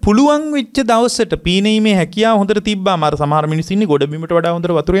 පීනන්න පුළුවන් වෙච්ච දවසට පීනීමේ හැකියාව හොඳට තිබ්බාම අර සමහර මිනිස්සු ඉන්නේ ගොඩ බිමට වඩා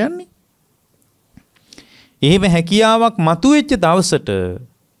හොඳට වතුර යන්නේ. එහෙම හැකියාවක් මතුවෙච්ච දවසට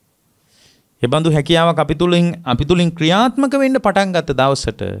එබඳු හැකියාවක් අපි තුලින් ක්‍රියාත්මක වෙන්න පටන් ගත්ත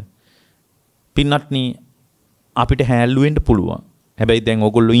දවසට පින්වත්නි අපිට හැල්ලු වෙන්න පුළුවන්. හැබැයි දැන්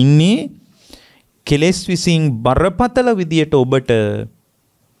ඕගොල්ලෝ ඉන්නේ කෙලෙස් විසින් බරපතල විදියට ඔබට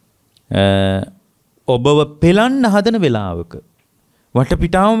ඔබව පෙලන්න හදන වෙලාවක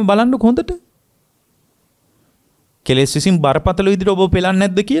වටපිටාවම බලන්න හොඳට. කෙලෙස් විසින් බරපතල විදියට ඔබව පෙලන්නේ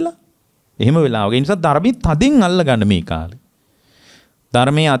නැද්ද කියලා. එහෙම වෙලාවක. ඒ නිසා ධර්මයේ තදින් අල්ල ගන්න මේ කාලේ.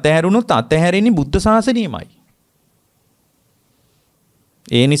 ධර්මයේ අතහැරුණොත් අතහැරෙන්නේ බුද්ධ ශාසනයමයි.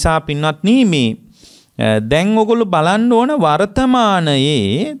 ඒ නිසා පින්වත්නි මේ දැන් ඔයගොල්ලෝ බලන්න ඕන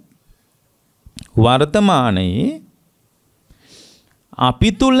වර්තමානයේ අපි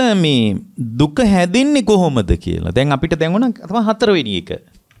තුල මේ දුක හැදෙන්නේ කොහොමද කියලා. දැන් අපිට දැන් ඕන තමයි හතරවෙනි එක.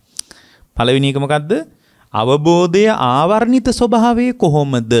 පළවෙනි එක මොකද්ද? අවබෝධය ආවර්ණිත ස්වභාවය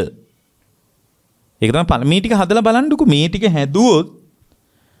කොහොමද? ඒක තමයි මේ ටික හදලා බලන්නකො. මේ ටික හැදුවොත්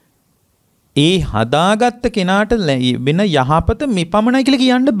ඒ හදාගත්ත කෙනාට වෙන යහපත මේ පමණයි කියලා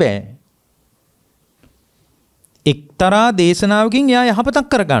කියන්න බෑ. එක්තරා දේශනාවකින් එයා යහපතක්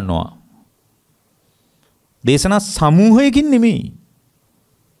කරගන්නවා. දේශනා සමූහයකින් නෙමෙයි.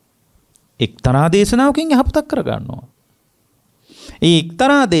 එක්තරා දේශනාවකින් යහපතක් කරගන්නවා. ඒ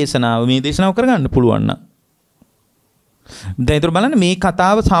එක්තරා දේශනාව මේ දේශනාව කරගන්න පුළුවන් නම් දැන් ඒතර බලන්න මේ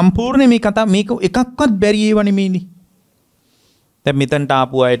කතාව සම්පූර්ණ මේ කතාව මේක එකක්වත් බැරි ඒවා නෙමෙයිනේ. දැන් මෙතනට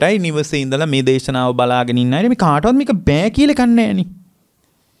ආපු අයටයි නිවසේ ඉඳලා මේ දේශනාව බලාගෙන ඉන්න අය මේ කාටවත් මේක බෑ කියලා කන්නේ නෑනේ.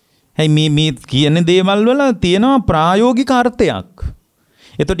 හැයි මේ කියන දේවල් වල තියෙනවා ප්‍රායෝගික අර්ථයක්.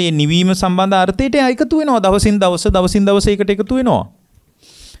 එතකොට මේ නිවීම සම්බන්ධ අර්ථයට එකතු වෙනවා දවසින් දවස එකට එකතු වෙනවා.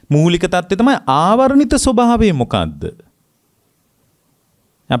 මූලික தත්ත්වය තමයි ආවරණිත ස්වභාවය මොකද්ද?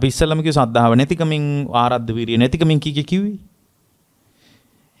 අපි ඉස්සෙල්ලාම කිව්ව සද්ධාව නැතිකමින් ආරද්ධ වීරිය නැතිකමින් කිව්වේ.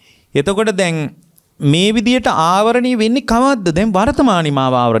 එතකොට දැන් මේ විදියට ආවරණීය වෙන්නේ කවද්ද? දැන් වර්තමානයේ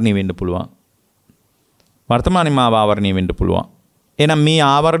මාව ආවරණීය වෙන්න පුළුවන්. වර්තමානයේ මාව ආවරණීය වෙන්න පුළුවන්. එහෙනම් මේ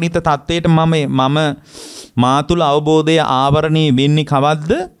ආවරණිත தත්වයට මම මා තුල අවබෝධය ආවරණීය වෙන්නේ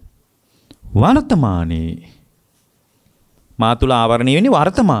කවද්ද? වර්තමානයේ. මා තුල ආවරණීය වෙන්නේ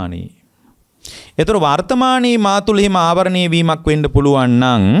වර්තමානයේ. ඒතර වර්තමානයේ මා තුල හිම ආවරණීය වීමක් වෙන්න පුළුවන්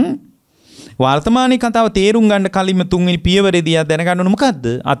නම් වර්තමානයේ කතාව තේරුම් ගන්න කලින්ම තුන්වෙනි පියවරේදී දැනගන්න ඕන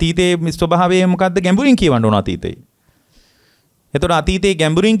මොකද්ද? අතීතයේ ස්වභාවය මොකද්ද? ගැඹුරින් කියවන්න ඕන අතීතේ. එතකොට අතීතයේ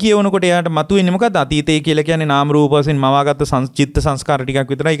ගැඹුරින් කියවනකොට එයාට මතුවෙන්නේ මොකද්ද? අතීතය කියලා කියන්නේ නාම රූප වශයෙන් මවාගත්ත චිත්ත සංස්කාර ටිකක්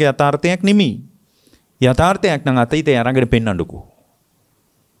විතරයි. ඒක යථාර්ථයක් නෙමෙයි. යථාර්ථයක් නම් අතීතය අරගෙන පෙන්වන්නකෝ.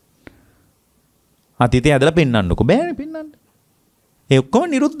 අතීතය ඇදලා පෙන්වන්නකෝ. බෑනේ පෙන්වන්න. ඒ ඔක්කොම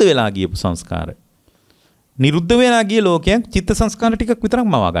නිරුද්ධ වෙලා ගියපු සංස්කාර. නිරුද්ධ වෙලා ගිය ලෝකයක් චිත්ත සංස්කාර ටිකක් විතරක්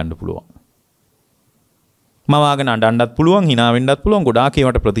මවා ගන්න පුළුවන්. මවාගෙන අඬන්නත් පුළුවන්, hina වෙන්නත් පුළුවන්, ගොඩාක්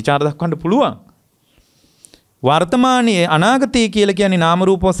ඒවට ප්‍රතිචාර දක්වන්න පුළුවන්. වර්තමානයේ අනාගතය කියලා කියන්නේ නාම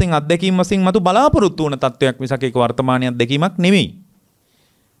රූප වශයෙන් අත්දැකීම් වශයෙන් මතු බලාපොරොත්තු වන තත්වයක් මිසක ඒක වර්තමානයේ අත්දැකීමක් නෙමෙයි.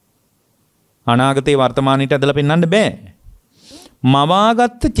 අනාගතේ වර්තමානයට ඇදලා පෙන්වන්න බෑ.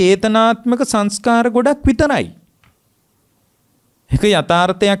 මවාගත්ත චේතනාත්මක සංස්කාර ගොඩක් විතරයි. ඒක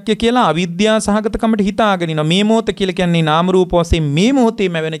යථාර්ථයක් කියලා අවිද්‍යා සහගතකමට හිතාගෙන ඉනවා. මේ මොහොත කියලා කියන්නේ නාම රූප වශයෙන් මේ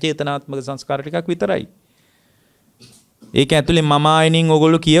මොහොතේම වෙන චේතනාත්මක සංස්කාර ටිකක් විතරයි. ඒක ඇතුලේ මම ආයෙනින්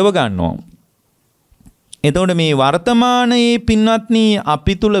ඔයගොල්ලෝ කියව ගන්නවා. එතකොට මේ වර්තමානයේ පින්වත්නි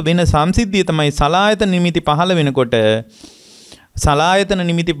අපි තුල වෙන සංසිද්ධිය තමයි සලායතන නිමිති පහළ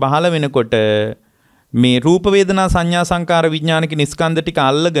වෙනකොට මේ රූප වේදනා සංඥා සංකාර විඥාන කියන ස්කන්ධ ටික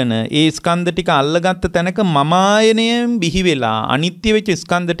අල්ලගෙන ඒ ස්කන්ධ ටික අල්ලගත්ත තැනක මම ආයනයෙන් බිහි වෙලා අනිත්‍ය වෙච්ච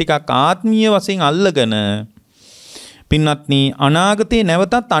ස්කන්ධ ටිකක් ආත්මීය වශයෙන් අල්ලගෙන පින්වත්නි අනාගතේ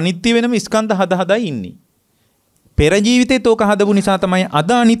නැවතත් අනිත්‍ය වෙනම ස්කන්ධ හදා ඉන්නේ. පෙර ජීවිතේ තෝක හදපු නිසා තමයි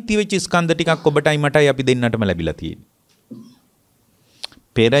අද අනිත්‍ය වෙච්ච ස්කන්ධ ටිකක් ඔබටයි මටයි අපි දෙන්නටම ලැබිලා තියෙන්නේ.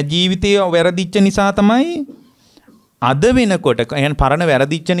 පෙර ජීවිතේ වැරදිච්ච නිසා තමයි අද වෙනකොට يعني පරණ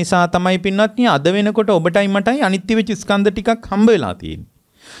වැරදිච්ච නිසා තමයි පින්වත්නි අද වෙනකොට ඔබටයි මටයි අනිත්‍ය වෙච්ච ස්කන්ධ ටිකක් හම්බ වෙලා තියෙන්නේ.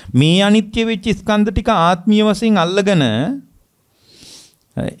 මේ අනිත්‍ය වෙච්ච ස්කන්ධ ටික ආත්මීය වශයෙන් අල්ලගෙන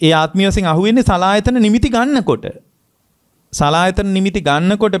ඒ ආත්මීය වශයෙන් අහුවෙන්නේ සලායතන නිමිති ගන්නකොට. සලායතන නිමිති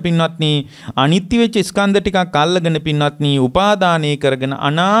ගන්නකොට පින්වත්නි අනිත්‍ය වෙච්ච ස්කන්ධ ටිකක් අල්ලගෙන පින්වත්නි උපාදානය කරගෙන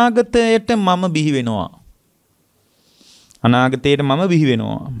අනාගතයට මම බිහි වෙනවා. අනාගතයට මම බිහි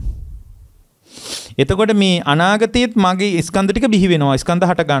වෙනවා. එතකොට මේ අනාගතයේත් මගේ ස්කන්ධ ටික බිහි වෙනවා. ස්කන්ධ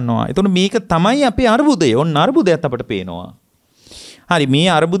හට ගන්නවා. එතකොට මේක තමයි අපේ අර්බුදය. ඔන්න අර්බුදයත් අපට පේනවා. හරි මේ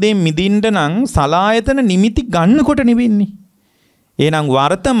අර්බුදයෙන් මිදින්න නම් සලායතන නිමිති ගන්නකොට නෙවෙන්නේ. එහෙනම්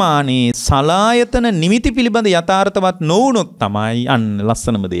වර්තමානයේ සලායතන නිමිති පිළිබඳ යථාර්ථවත් නොවුනොත් තමයි අන්න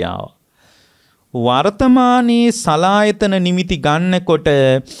ලස්සනම දේ ආවා. වර්තමානයේ සලායතන නිමිති ගන්නකොට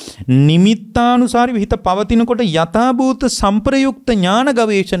නිමිත්තානුසාරව හිත පවතිනකොට යථාභූත සම්ප්‍රයුක්ත ඥාන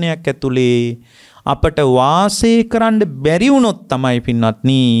ගවේෂණයක් ඇතුලේ අපට වාසය කරන්න බැරි වුණොත් තමයි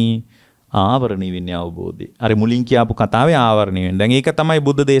පින්වත්නි ආවරණීය වෙන්නේ අවබෝධය. අර මුලින් කියපු කතාවේ ආවරණීය වෙන්නේ. දැන් ඒක තමයි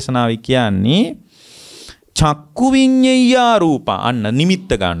බුද්ධ දේශනාවේ කියන්නේ චක්කු විඤ්ඤයා රූප අන්න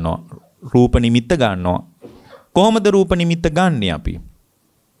නිමිත්ත ගන්නවා. රූප නිමිත්ත ගන්නවා. කොහොමද රූප නිමිත්ත ගන්නෙ අපි?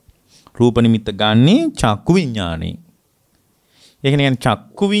 රූප නිමිත්ත ගන්නේ චක්කු විඤ්ඤාණේ. ඒ කියන්නේ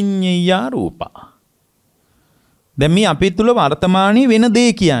චක්කු විඤ්ඤයා රූප. දැන් මේ අපි තුල වර්තමානයේ වෙන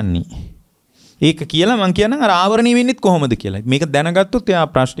දේ කියන්නේ. ඒක කියලා මම කියනවා අර ආවරණීය වෙන්නෙත් කොහොමද කියලා. මේක දැනගත්තොත් එයා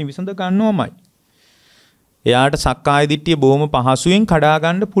ප්‍රශ්නේ විසඳ ගන්නවමයි. එයාට සක්කාය දිට්ඨිය බොහොම පහසුවෙන් කඩා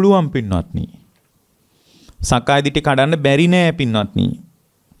ගන්න පුළුවන් පින්වත්නි. සක්කාය දිට්ඨිය කඩන්න බැරි නෑ පින්වත්නි.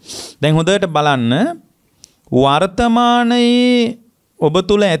 දැන් හොඳට බලන්න වර්තමානයේ ඔබ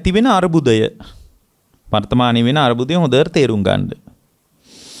තුල ඇති වෙන අර්බුදය වර්තමානයේ වෙන අර්බුදය හොඳට තේරුම් ගන්න.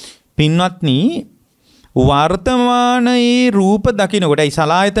 පින්වත්නි වර්තමානයේ රූප දකින්නකොට ඒ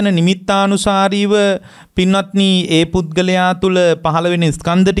සලායතන නිමිත්තානුසාරීව පින්වත්නි ඒ පුද්ගලයා තුල පහළ වෙන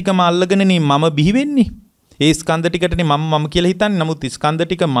ස්කන්ධ ටිකම අල්ලගෙනනේ මම බිහි වෙන්නේ. ඒ ස්කන්ධ ටිකටනේ මම කියලා හිතන්නේ. නමුත් ස්කන්ධ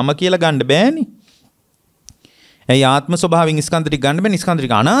ටික මම කියලා ගන්න බෑනේ. ඒ ආත්ම ස්වභාවයෙන් ස්කන්ධ ටික ගන්න බෑනේ. ස්කන්ධ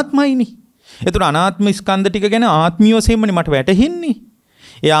ටික අනාත්මයිනේ. ඒතර අනාත්ම ස්කන්ධ ටික ගැන ආත්මීය වශයෙන්මනේ මට වැටහෙන්නේ.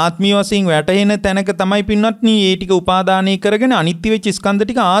 ඒ ආත්මීය වශයෙන් වැටහෙන තැනක තමයි පින්වත්නි ඒ ටික උපාදානය කරගෙන අනිත්‍ය වෙච්ච ස්කන්ධ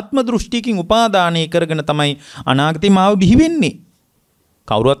ටික ආත්ම දෘෂ්ටියකින් උපාදානය කරගෙන තමයි අනාගතේ මාව බිහි වෙන්නේ.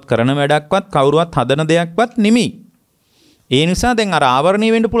 කවුරුවත් කරන වැඩක්වත් කවුරුවත් හදන දෙයක්වත් නෙමෙයි. ඒ නිසා දැන් අර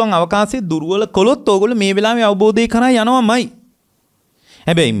ආවරණය වෙන්න පුළුවන් අවකාශය දුර්වල කළොත් ඕගොල්ලෝ මේ වෙලාවේ අවබෝධය කරා යනවාමයි.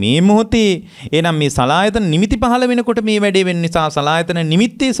 හැබැයි මේ මොහොතේ එනම් මේ සලායතන නිමිති පහළ වෙනකොට මේ වැඩේ වෙන්න නිසා සලායතන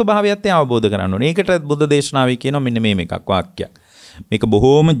නිමිත්තේ ස්වභාවයත් අවබෝධ කරගන්න ඕනේ. ඒකට බුද්ධ දේශනාවේ කියනවා මෙන්න මේ එකක් වාක්‍යයක්. මේක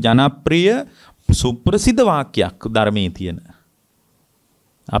බොහෝම ජනප්‍රිය සුප්‍රසිද්ධ වාක්‍යයක් ධර්මයේ තියෙන.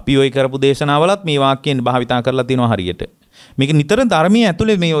 අපි ওই කරපු දේශනාවලත් මේ වාක්‍යයෙන් භාවිතා කරලා තිනවා හරියට. මේක නිතර ධර්මයේ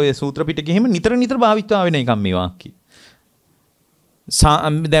ඇතුලේ මේ ඔය සූත්‍ර පිටකෙ එහෙම නිතර භාවිතා වෙන එකක් මේ වාක්‍යය.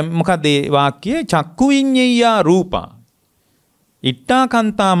 දැන් මොකද මේ වාක්‍යය චක්කු විඤ්ඤේය රූපා ඉට්ඨා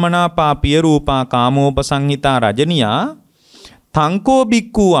කන්තා මනාපා පිය රූපා කාමෝපසංහිතා රජනියා තංකෝ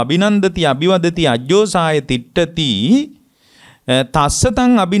බික්ඛු අභිනන්දති අභිවදති අජ්ජෝසාය තිට්ඨති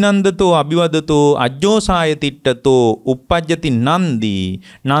තස්සතං අභිනන්දතෝ අභිවදතෝ අජ්ජෝසාය තිට්ඨතෝ uppajjati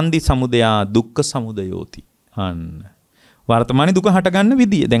නන්දි සමුදයා දුක්ඛ සමුදයෝති. අන්න වර්තමානයේ දුක හටගන්න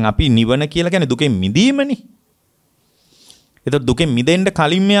විදිය. දැන් අපි නිවන කියලා කියන්නේ දුකෙන් මිදීමනේ. ඒතර දුකෙන් මිදෙන්න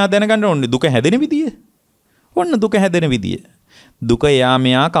කලින් මෙයා දැනගන්න ඕනේ දුක හැදෙන විදිය. ඔන්න දුක හැදෙන විදිය. දුක යා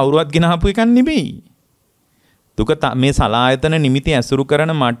මෙයා කවුරුවත් ගෙනහපු එකක් නෙමෙයි. දුක මේ සලායතන නිමිති ඇසුරු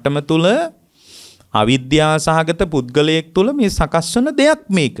කරන මට්ටම තුල අවිද්‍යා සහගත පුද්ගලයෙක් තුල මේ සකස් වෙන දෙයක්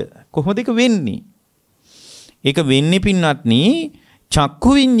මේක. කොහොමද ඒක වෙන්නේ? ඒක වෙන්නේ පින්වත්නි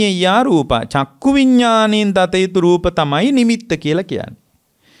චක්කු විඤ්ඤේය රූපා. චක්කු විඤ්ඤාණයෙන් දත යුතු රූප තමයි නිමිත්ත කියලා කියන්නේ.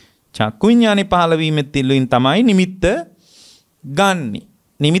 චක්කු විඤ්ඤාණේ පහළ වීමෙත් තිල්ලින් තමයි නිමිත්ත ගන්නෙ.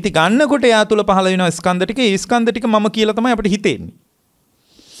 නිමිති ගන්නකොට යා තුල පහළ වෙන ස්කන්ධ ටික ඒ ස්කන්ධ ටික මම කියලා තමයි අපිට හිතෙන්නේ.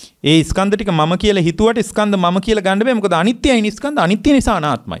 ඒ ස්කන්ධ ටික මම කියලා හිතුවට ස්කන්ධ මම කියලා ගන්න බෑ. මොකද අනිත්‍යයි ස්කන්ධ අනිත්‍ය නිසා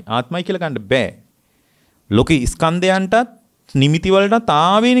අනාත්මයි. ආත්මයි කියලා ගන්න බෑ. ලෝකේ ස්කන්ධයන්ටත් නිමිති වලටත්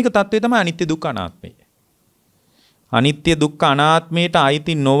ආවේනික තත්වය තමයි අනිත්‍ය දුක්ඛ අනාත්මය. අනිත්‍ය දුක්ඛ අනාත්මයට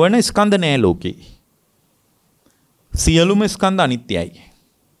අයිති නොවන ස්කන්ධ නෑ ලෝකේ. සියලුම ස්කන්ධ අනිත්‍යයි.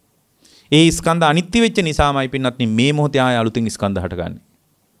 ඒ ස්කන්ධ අනිත්‍ය වෙච්ච නිසාමයි පින්නත් මේ මොහොතේ ආය අලුතින් ස්කන්ධ හටගන්නේ.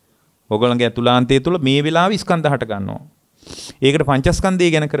 ඔයගොල්ලන්ගේ අතුලාන්තය තුල මේ වෙලාවේ ස්කන්ධ හට ගන්නවා. ඒකට පංචස්කන්ධය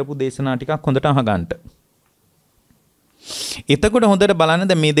ගැන කරපු දේශනා ටිකක් හොඳට අහගන්න. එතකොට හොඳට බලන්න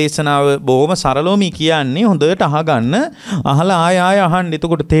දැන් මේ දේශනාව බොහොම සරලව මේ කියන්නේ හොඳට අහගන්න. අහලා ආය අහන්න.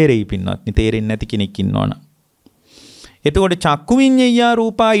 එතකොට තේරෙයි පින්නත්. තේරෙන්නේ නැති කෙනෙක් ඉන්නවනම්. එතකොට චක්කු විඤ්ඤේය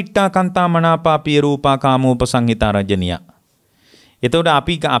රූපා ඉට්ඨා කන්තා මනාපා පිය රූපා කාමෝපසංහිතා රජනියා. එතකොට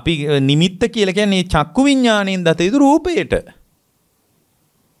අපි නිමිත්ත කියලා කියන්නේ චක්කු විඤ්ඤාණයෙන් දත යුතු රූපයට.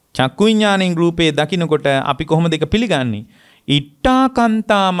 චක්කු විඤ්ඤාණයෙන් රූපේ දකින්නකොට අපි කොහොමද ඒක පිළිගන්නේ? ඉට්ඨා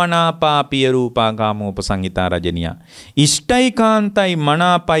කන්තා මනාපා පිය රූපා කාමෝපසංහිතා රජනියා. ඉෂ්ඨයි කාන්තයි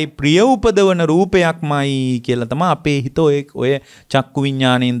මනාපයි ප්‍රිය උපදවන රූපයක්මයි කියලා තමයි අපේ හිත ඔය චක්කු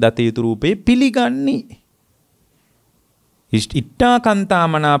විඤ්ඤාණයෙන් දත යුතු රූපේ පිළිගන්නේ. ඉෂ්ඨා කන්තා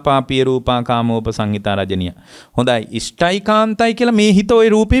මනාපා පිය රූපා කාමෝපසංහිතා රජනියා. හොඳයි ඉෂ්ඨයි කාන්තයි කියලා මේ හිත ඔය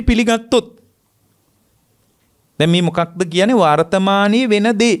රූපේ පිළිගත්තොත් දැන් මේ මොකක්ද කියන්නේ වර්තමානයේ වෙන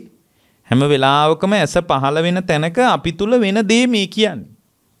දේ. හැම වෙලාවකම ඇස පහළ වෙන තැනක අපි තුල වෙන දේ මේ කියන්නේ.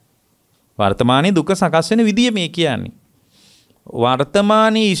 වර්තමානයේ දුක සකස් වෙන විදිය මේ කියන්නේ.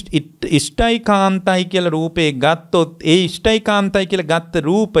 වර්තමානයේ ඉෂ්ඨයි කාන්තයි කියලා රූපේ ගත්තොත් ඒ ඉෂ්ඨයි කාන්තයි කියලා ගත්ත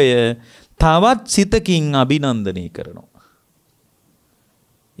රූපය තවත් සිතකින් අභිනන්දනය කරනවා.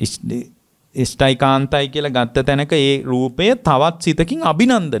 ඉෂ්ඨයි කාන්තයි කියලා ගත්ත තැනක ඒ රූපය තවත් සිතකින්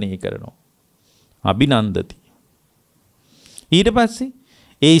අභිනන්දනය කරනවා. අභිනන්දති. ඊට පස්සේ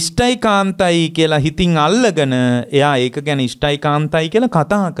ඒ ඉෂ්ඨයි කාන්තයි කියලා හිතින් අල්ලගෙන එයා ඒක ගැන ඉෂ්ඨයි කාන්තයි කියලා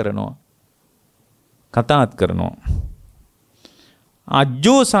කතාත් කරනවා.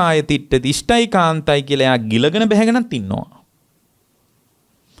 අජ්ජෝසාය තිට්ඨති ඉෂ්ඨයි කාන්තයි කියලා එයා ගිලගෙන බැහැගෙනත් ඉන්නවා.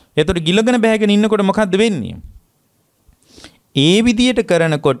 එතකොට ගිලගෙන බැහැගෙන ඉන්නකොට මොකද්ද වෙන්නේ? ඒ විදියට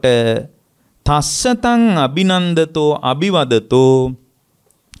කරනකොට තස්සතං අභිනන්දතෝ අභිවදතෝ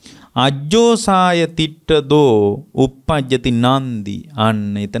අජ්ජෝසාය තිට්ඨදෝ uppajjati නන්දි.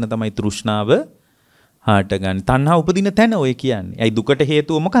 අන්න එතන තමයි තෘෂ්ණාව හටගන්නේ. තණ්හා උපදින තැන ඔය කියන්නේ. ඇයි දුකට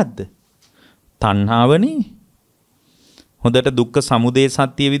හේතුව මොකද්ද? තණ්හාවනේ. හොඳට දුක්ඛ සමුදය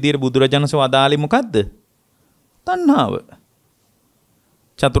සත්‍ය විදියට බුදුරජාණන්සේ වදාළේ මොකද්ද? තණ්හාව.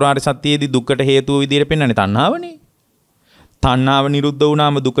 චතුරාර්ය සත්‍යයේදී දුකට හේතුව විදියට පෙන්වන්නේ තණ්හාවනේ. තණ්හාව නිරුද්ධ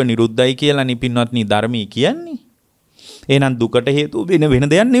වුණාම දුක නිරුද්ධයි කියලා නිපින්වත්නි ධර්මී කියන්නේ. එහෙනම් දුකට හේතුව වෙන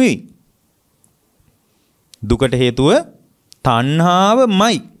දෙයක් නෙවෙයි. දුකට හේතුව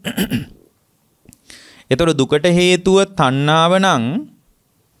තණ්හාවමයි. එතකොට දුකට හේතුව තණ්හාව නම්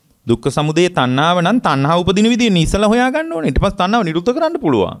දුක්ඛ සමුදය තණ්හාව නම් තණ්හාව උපදින විදිහ ඉස්සලා හොයා ගන්න ඕනේ. ඊට පස්සේ තණ්හාව නිරුද්ධ කරන්න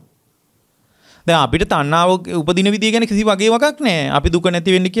පුළුවන්. දැන් අපිට තණ්හාව උපදින විදිහ ගැන කිසි වගේවක් නැහැ. අපි දුක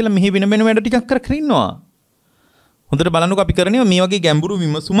නැති වෙන්න කියලා මෙහි වෙන වැඩ ටිකක් කර ඉන්නවා. හොඳට බලන්නකෝ අපි කරන්නේ මේ වගේ ගැඹුරු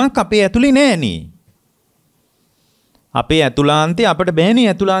විමසුමක් අපේ ඇතුලේ නෑනේ. අපේ ඇතුළාන්තය අපට බෑනේ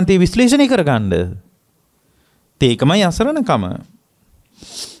ඇතුළාන්තය විශ්ලේෂණය කරගන්න. ඒකමයි අසරණකම.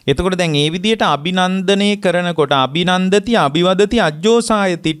 එතකොට දැන් ඒ විදිහට අභිනන්දනය කරනකොට අභිනන්දති අභිවදති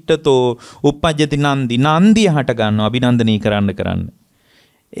අජ්ජෝසාය තිට්ඨතෝ uppajjati නන්දි නන්දිය හට ගන්නවා අභිනන්දනය කරන්න.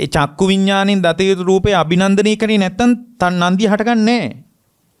 ඒ චක්කු විඥාණයෙන් දත යුතු රූපේ අභිනන්දනය කරේ නැත්තම් නන්දිය හටගන්නේ නැහැ.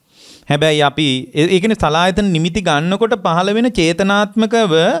 හැබැයි අපි ඒ කියන්නේ සලායතන නිමිති ගන්නකොට පහළ වෙන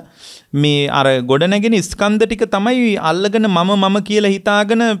චේතනාත්මකව මේ අර ගොඩනැගෙන ස්කන්ධ ටික තමයි අල්ලගෙන මම කියලා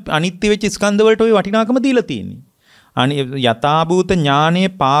හිතාගෙන අනිත්‍ය වෙච්ච ස්කන්ධ වලට ওই වටිනාකම දීලා තියෙන්නේ. යථාභූත ඥානය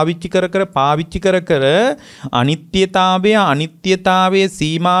පාවිච්චි කර අනිත්‍යතාවයේ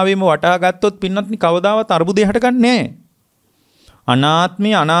සීමාවෙම වටහා ගත්තොත් පින්නත් කවදාවත් අරුබුදේ හටගන්නේ නැහැ.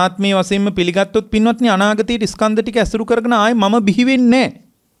 අනාත්මයේ වශයෙන්ම පිළිගත්තොත් පින්වත්නි අනාගතයේ ස්කන්ධ ටික ඇසුරු කරගෙන ආයේ මම බිහි වෙන්නේ නැහැ.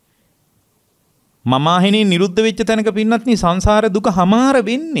 මමාහිනේ නිරුද්ධ වෙච්ච තැනක පින්වත්නි සංසාර දුක හමාර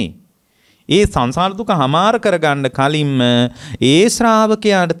වෙන්නේ. ඒ සංසාර දුක හමාර කරගන්න කලින්ම ඒ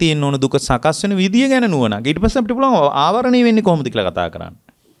ශ්‍රාවකයාට තියෙන ඕන දුක සකස් වෙන විදිය ගැන නුවණක්. ඊට පස්සේ අපිට පුළුවන් ආවරණය වෙන්නේ කොහොමද කියලා කතා කරන්න.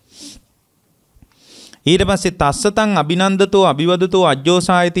 ඊට පස්සේ තස්සතං අභිනන්දතෝ අභිවදතෝ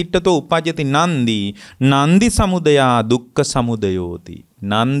අජ්ජෝසාය තිට්ඨතෝ uppajjati නන්දි සමුදයා දුක්ඛ සමුදයෝති.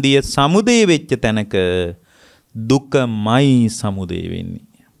 නන්දිය සමුදේ වෙච්ච තැනක දුකමයි සමුදේ වෙන්නේ.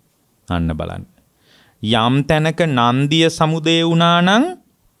 අන්න බලන්න. යම් තැනක නන්දිය සමුදේ වුණා නම්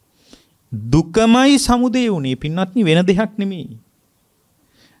දුකමයි සමුදේ වුණේ පින්වත්නි වෙන දෙයක් නෙමෙයි.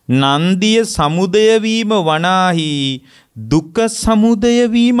 නන්දිය සමුදය වීම වනාහි දුක සමුදය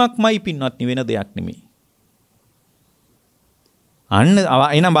වීමක්මයි පින්වත්නි වෙන දෙයක් නෙමෙයි. අන්න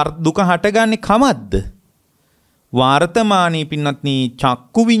එන දුක හටගන්නේ කමද්ද? වර්තමානී පින්වත්නි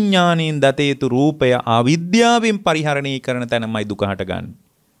චක්කු විඥාණයෙන් දත යුතු රූපය අවිද්‍යාවෙන් පරිහරණය කරන තැනමයි දුක හටගන්නේ.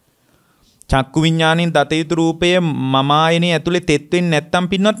 චක්කු විඥාණයෙන් දත යුතු රූපය මමායනේ ඇතුලේ තෙත් වෙන්නේ නැත්තම්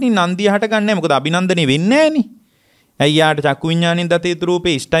පින්වත්නි නන්දිය හටගන්නේ නැහැ. මොකද අභිනන්දනේ වෙන්නේ නැහනේ. ඇයි යාට චක්කු විඥාණයෙන් දත යුතු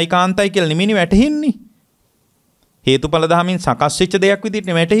රූපේ ඉෂ්ටයි කාන්තයි කියලා නෙමෙයි වැටහෙන්නේ. හේතුඵල ධමයෙන් සකස් වෙච්ච දෙයක්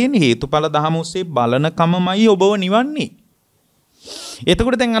විදිහට වැටහෙන්නේ. හේතුඵල ධම ඔස්සේ බලනකමමයි ඔබව නිවන්නේ.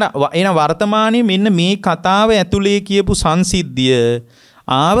 එතකොට දැන් අර එන වර්තමානයේ මෙන්න මේ කතාව ඇතුලේ කියපු සංසිද්ධිය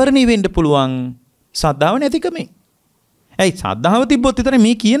ආවරණය වෙන්න පුළුවන් සද්ධාව නැතිකමෙන්. ඇයි සද්ධාව තිබ්බොත් විතර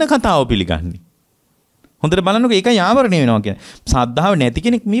මේ කියන කතාව පිළිගන්නේ. හොඳට බලන්නකෝ ඒකයි ආවරණය වෙනවා කියන්නේ. සද්ධාව නැති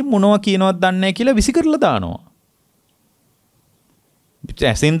කෙනෙක් මේ මොනවා කියනවද දන්නේ නැහැ කියලා විසි කරලා දානවා.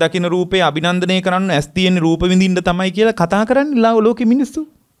 ඇසෙන් දකින්න රූපේ අභිනන්දනය කරන්න ඇස් තියෙන රූප විඳින්න තමයි කියලා කතා කරන්නේ ලෝකෙ මිනිස්සු.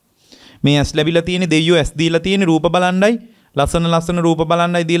 මේ ඇස් ලැබිලා තියෙන දෙයියෝ ඇස් දීලා තියෙන රූප බලන්නයි ලස්සන රූප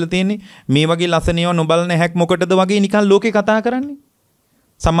බලන්නයි දීලා තියෙන්නේ. මේ වගේ ලස්සන ඒවා නොබලන හැක් මොකටද වගේ නිකන් ලෝකේ කතා කරන්නේ.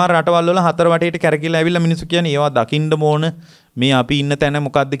 සමහර රටවල් වල හතර වටේට කැරකිලා ඇවිල්ලා මිනිස්සු කියන්නේ ඒවා දකින්න ඕන මේ අපි ඉන්න තැන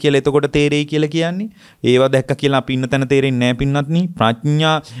මොකද්ද කියලා එතකොට තේරෙයි කියලා කියන්නේ. ඒවා දැක්ක කියලා අපි ඉන්න තැන තේරෙන්නේ නැහැ පින්නත්නි.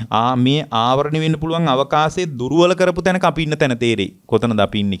 ප්‍රඥා මේ ආවරණය වෙන්න පුළුවන් අවකාශයේ දුර්වල කරපු තැනක අපි ඉන්න තැන තේරෙයි. කොතනද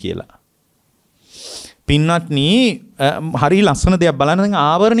අපි ඉන්නේ කියලා. පින්නත්නි හරි ලස්සන දෙයක් බලන්න දැන්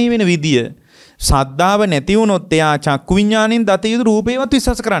ආවරණය වෙන විදිය. සද්ධාව නැති වුණොත් එයා චක්කු විඥාණයෙන් දත යුතු රූපේවත්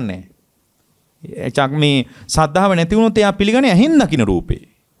විශ්වාස කරන්නේ නැහැ. මේ සද්ධාව නැති වුණොත් එයා පිළිගන්නේ ඇහෙන් දකින්න රූපේ.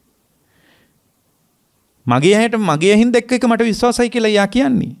 මගේ ඇහෙන් දැක්ක එක මට විශ්වාසයි කියලා එයා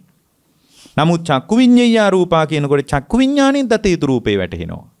කියන්නේ. නමුත් චක්කු විඤ්ඤාය රූපා කියනකොට චක්කු විඥාණයෙන් දත යුතු රූපේ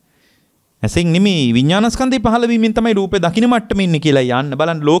වැටහෙනවා. ඇසෙන් නෙමෙයි විඥානස්කන්ධේ පහළ වීමෙන් තමයි රූපේ දකින්න මට්ටමේ ඉන්නේ කියලා යන්න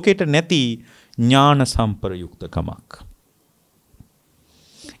බලන්න ලෝකෙට නැති ඥාන සම්ප්‍රයුක්තකමක්.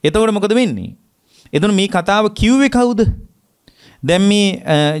 එතකොට මොකද වෙන්නේ? එතන මේ කතාව කිව්වේ කවුද? දැන් මේ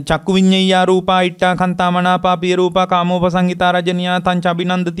චක්කු විඤ්ඤාය රූපා ඉට්ඨා කන්තා මනාපා පිය රූපා කාමෝපසංගිතා රජනියා තංච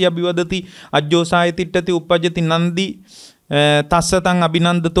අභිනන්දති අභිවදති අජ්ජෝසාය තිට්ඨති uppajjati නන්දි තස්සතං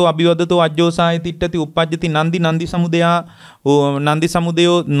අභිනන්දතෝ අභිවදතෝ අජ්ජෝසාය තිට්ඨති uppajjati නන්දි සමුදයා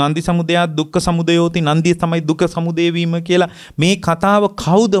දුක්ඛ සමුදයෝති නන්දිය තමයි දුක්ඛ සමුදය වීම කියලා මේ කතාව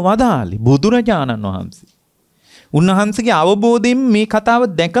කවුද වදාළේ? බුදුරජාණන් වහන්සේ. උන්වහන්සේගේ අවබෝධයෙන් මේ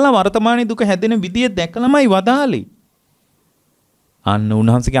කතාව දැකලා වර්තමානයේ දුක හැදෙන විදිය දැකලාමයි වදාළේ. අන්න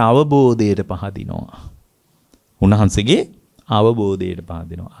උන්වහන්සේගේ අවබෝධයට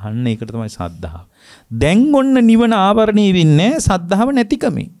පහදිනවා. අන්න ඒකට තමයි සද්ධාව. දැන් ඔන්න නිවන ආවරණය වෙන්නේ සද්ධාව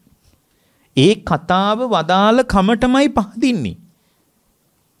නැතිකමේ. ඒ කතාව වදාළ කමටමයි පහදින්නේ.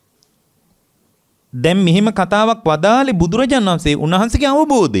 දැන් මෙහෙම කතාවක් වදාළේ බුදුරජාණන් වහන්සේ උන්වහන්සේගේ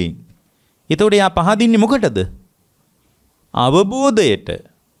අවබෝධයෙන්. එතකොට යා පහදින්නේ මොකටද? අවබෝධයට.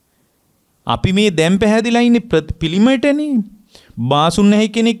 අපි මේ දැන් පැහැදිලා ඉන්නේ පිළිමයටනේ. බාසුන් නැහැ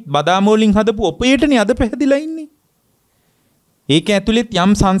කෙනෙක් බදාම වලින් හදපු ඔපේටනේ අද පැහැදිලා ඉන්නේ. ඒක ඇතුළෙත්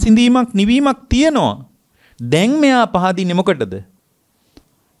යම් සංසිඳීමක් නිවීමක් තියෙනවා. දැන් මෙයා පහදින්නේ මොකටද?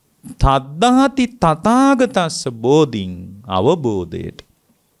 තද්දාති තථාගතස්ස බෝධින් අවබෝධයට.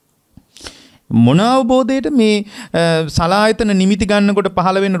 මොන අවබෝධයට මේ සලායතන නිමිති ගන්නකොට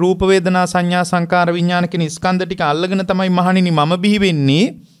පහළ වෙන රූප වේදනා සංඥා සංකාර විඥාන කියන ස්කන්ධ ටික අල්ලගෙන තමයි මහණෙනි මම බිහි වෙන්නේ.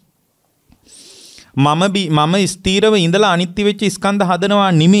 මම ස්ථීරව ඉඳලා අනිත්‍ය වෙච්ච ස්කන්ධ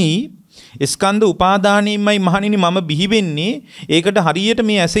හදනවා නෙමෙයි. ස්කන්ධ උපාදානයෙන්මයි මහණෙනි මම බිහි වෙන්නේ. ඒකට හරියට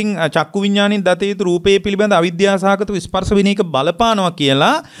මේ ඇසින් චක්කු විඥාණයෙන් දත යුතු රූපයේ පිළිබඳ අවිද්‍යාසහගත ස්පර්ශ වෙන එක බලපානවා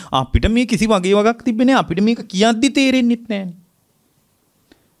කියලා අපිට මේ කිසි වගේ වගක් තිබෙන්නේ නැහැ. අපිට මේක කියද්දි තේරෙන්නෙත් නැහැ.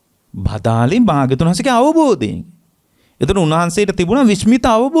 බදාලේ භාගතුන් වහන්සේගේ අවබෝධයෙන්. එතන උන්වහන්සේට තිබුණා විස්මිත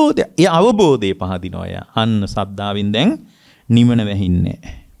අවබෝධය. ඒ අවබෝධය පහදිනවා යා. අන්න සද්ධාවෙන් දැන් නිවන වැහින්නේ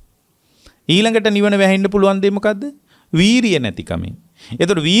නැහැ. ඊළඟට නිවන වැහෙන්න පුළුවන් දේ මොකද්ද? වීරිය නැතිකමෙන්.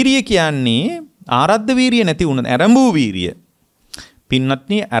 එතකොට වීරිය කියන්නේ ආරද්ධ වීරිය නැති වුණා. ආරම්භූ වීරිය.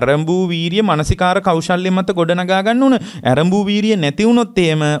 පින්නත්නි ආරම්භූ වීරිය මානසිකාර කෞශල්‍ය මත ගොඩනගා ගන්න ඕන. ආරම්භූ වීරිය නැති වුණොත්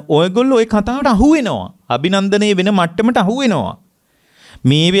එහෙම ඔයගොල්ලෝ ওই කතාවට අහු වෙනවා. අභිනන්දනයේ වෙන මට්ටමට අහු වෙනවා.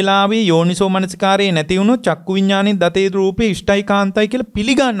 මේ වෙලාවේ යෝනිසෝ මනසිකාරයේ නැති වුණොත් චක්කු විඥාණයෙන් දතේ රූපේ ඉෂ්ටයි කාන්තයි කියලා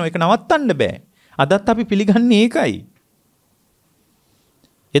පිළිගන්නවා. ඒක නවත්තන්න බෑ. අදත් අපි පිළිගන්නේ ඒකයි.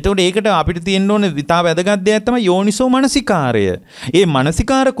 එතකොට ඒකට අපිට තියෙන්න ඕන විතාව වැදගත් දෙයක් තමයි යෝනිසෝ මනසිකාරය. ඒ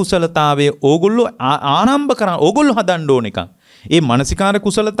මනසිකාර කුසලතාවය ඕගොල්ලෝ ආරම්භ කරා ඕගොල්ලෝ හදන්න ඕන එකක්. ඒ මනසිකාර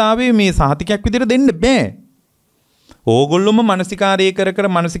කුසලතාවය මේ සහතිකයක් විදිහට දෙන්න බෑ. ඕගොල්ලොම මනසිකාරය කර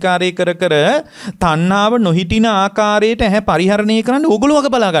කර තණ්හාව නොහිටින ආකාරයට ඇහැ පරිහරණය කරන්න ඕගොල්ලෝ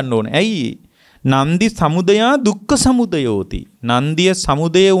වගේ බලා ගන්න ඕනේ. ඇයි? නන්දි සමුදයා දුක්ඛ සමුදයෝති. නන්දිය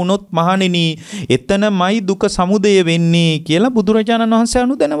සමුදය වුණොත් මහණෙනි එතනමයි දුක සමුදය වෙන්නේ කියලා බුදුරජාණන් වහන්සේ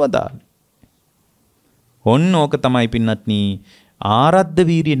අනුදැනවදාළේ. ඔන්න ඕක තමයි පින්නත්නි ආරද්ධ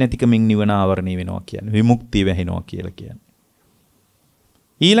වීරිය නැතිකමින් නිවන ආවරණය වෙනවා කියන්නේ. විමුක්තිය වැහෙනවා කියලා කියන්නේ.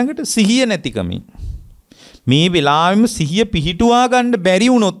 ඊළඟට සිහිය නැතිකමින් මේ වෙලාවෙම සිහිය පිහිටුවා ගන්න බැරි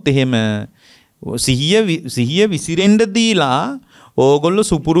වුණොත් එහෙම සිහිය විසිරෙන්න දීලා ඕගොල්ලෝ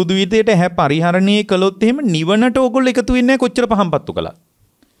සුපුරුදු විදියට හැ පරිහරණය කළොත් එහෙම නිවනට ඕගොල්ලෝ එකතු වෙන්නේ නැහැ. කොච්චර පහම්පත්තු කළත්,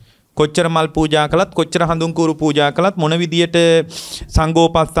 කොච්චර මල් පූජා කළත්, කොච්චර හඳුන් කුරු පූජා කළත්, මොන විදියට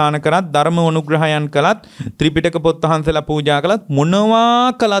සංඝෝපස්ථාන කරත්, ධර්ම අනුග්‍රහයන් කළත්, ත්‍රිපිටක පොත් වහන්සේලා පූජා කළත්,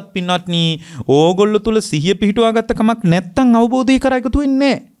 මොනවා කළත් පින්වත්නි ඕගොල්ලෝ තුල සිහිය පිහිටුවා ගත්ත කමක් නැත්තම් අවබෝධය කරා එකතු වෙන්නේ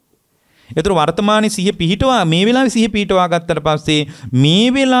නැහැ. ඒතර වර්තමානයේ සිහිය පිහිටවා මේ වෙලාවේ සිහිය පිහිටවා ගත්තට පස්සේ මේ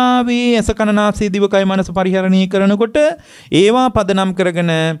වෙලාවේ ඇස කන නාසය දිවකය මනස පරිහරණය කරනකොට ඒවා පදනම්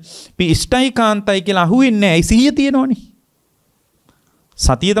කරගෙන ඉෂ්ටයි කාන්තයි කියලා අහුවෙන්නේ නැහැ. සිහිය තියෙනවනේ.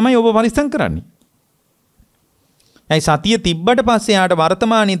 සතිය තමයි ඔබ පරිස්සම් කරන්නේ. ඇයි සතිය තිබ්බට පස්සේ යාට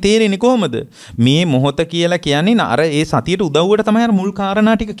වර්තමානයේ තේරෙන්නේ කොහොමද? මේ මොහොත කියලා කියන්නේ අර ඒ සතියට උදව්වට තමයි අර මුල්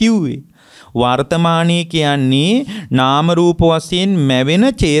කාරණා ටික කිව්වේ. වර්තමානයේ කියන්නේ නාම රූප වශයෙන් මැවෙන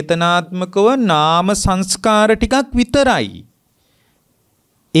චේතනාත්මකව නාම සංස්කාර ටිකක් විතරයි.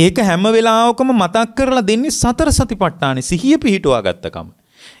 ඒක හැම වෙලාවකම මතක් කරලා දෙන්නේ සතර සතිපට්ඨානේ සිහිය පිහිටුවා ගත්තකම.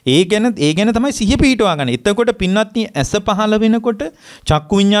 ඒ ගැන තමයි සිහිය පිහිටුවා ගන්න. එතකොට පින්වත්නි ඇස පහළ වෙනකොට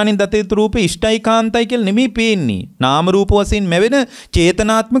චක්කු විඥාණයෙන් දතේතු රූපේ ඉෂ්ටයි කාන්තයි කියලා නෙමෙයි පේන්නේ. නාම රූප වශයෙන් මැවෙන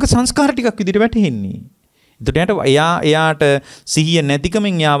චේතනාත්මක සංස්කාර ටිකක් විදිහට වැටෙන්නේ. එතකොට එයාට සිහිය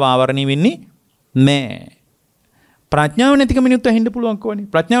නැතිකමෙන් යාව ආවරණය වෙන්නේ නැහැ. ප්‍රඥාව නැතිකමිනුත් වැහෙන්න පුළුවන් කොහොනේ.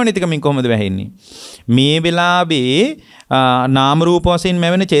 ප්‍රඥාව නැතිකමින් කොහොමද වැහෙන්නේ? මේ වෙලාවේ නාම රූප වශයෙන්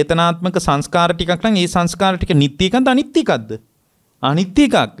මැවෙන චේතනාත්මක සංස්කාර ටිකක් නම් ඒ සංස්කාර ටික නිත්‍ය එකක්ද අනිත්‍ය එකක්ද? අනිත්‍ය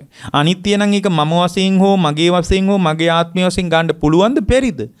එකක්. අනිත්‍ය නම් ඒක මම වශයෙන් හෝ මගේ වශයෙන් හෝ මගේ ආත්මය වශයෙන් ගන්න පුළුවන්ද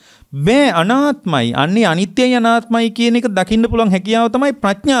බැරිද? බෑ, අනාත්මයි. අන්නේ අනිත්‍යයි අනාත්මයි කියන එක දකින්න පුළුවන් හැකියාව තමයි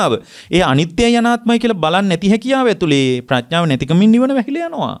ප්‍රඥාව. ඒ අනිත්‍යයි අනාත්මයි කියලා බලන්නේ නැති හැකියාව ඇතුලේ ප්‍රඥාව නැතිකමින් නිවන වැහිලා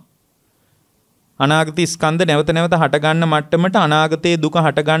යනවා. අනාගත ස්කන්ධ නැවත නැවත හට ගන්න මට්ටමට අනාගතයේ දුක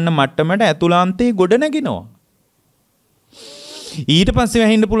හට ගන්න මට්ටමට ඇතුළාන්තේ ගොඩ නැගිනවා. ඊට පස්සේ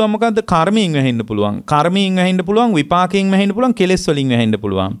වැහෙන්න පුළුවන් මොකද්ද? කර්මයෙන් වැහෙන්න පුළුවන්. කර්මයෙන් වැහෙන්න පුළුවන්, විපාකයෙන් වැහෙන්න පුළුවන්, කෙලෙස් වලින් වැහෙන්න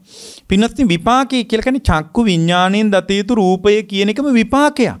පුළුවන්. පින්නත්නි විපාකයේ කියලා කියන්නේ චක්කු විඥාණයෙන් දත යුතු රූපය කියන එකම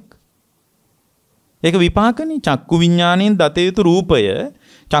විපාකයක්. ඒක විපාකනේ. චක්කු විඥාණයෙන් දත යුතු රූපය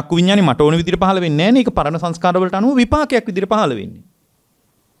චක්කු විඥානේ මට ඕන විදිහට පහළ වෙන්නේ නැහැ නේ. ඒක පරණ සංස්කාර වලට අනුව විපාකයක් විදිහට පහළ වෙන්නේ.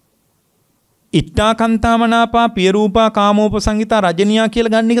 ඉත්තා කන්තාමනාපා පිය රූපා කාමෝපසංගිතා රජනියා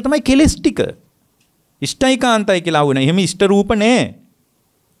කියලා ගන්න එක තමයි කෙලෙස් ටික. ඉෂ්ටයි කාන්තයි කියලා වුණා. එහෙම ඉෂ්ට රූප නැහැ.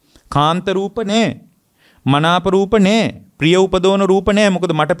 කාන්ත රූප නැහැ. මනාප රූප නැහැ. ප්‍රිය උපදවන රූප නැහැ.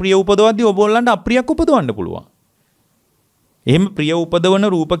 මොකද මට ප්‍රිය උපදවද්දී ඔබෝලන්ට අප්‍රියක් උපදවන්න පුළුවන්. එහෙම ප්‍රිය උපදවන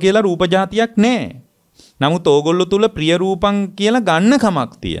රූප කියලා රූප જાතියක් නැහැ. නමුත් ඕගොල්ලෝ තුල ප්‍රිය රූපං කියලා ගන්න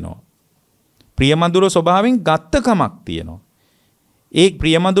කමක් තියෙනවා. ප්‍රියමధుර ස්වභාවයෙන් ගත්ත කමක් තියෙනවා. ඒ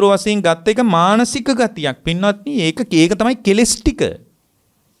ප්‍රියමధుර වශයෙන් ගත්ත එක මානසික ගතියක්. පින්වත්නි ඒක තමයි කෙලෙස් ටික.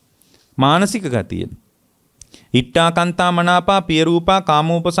 මානසික ගතිය. ඉට්ඨා කන්තා මනාපා පිය රූපා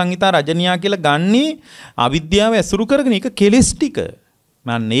කාමෝපසංගිතා රජනියා කියලා ගන්නේ අවිද්‍යාව ඇසුරු කරගෙන ඒක කෙලෙස් ටික.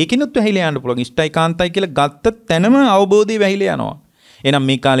 මම ඒකිනුත් වැහිලා යන්න පුළුවන්. ඉෂ්ටයි කාන්තයි කියලා ගත්ත තැනම අවබෝධය වැහිලා යනවා. එහෙනම්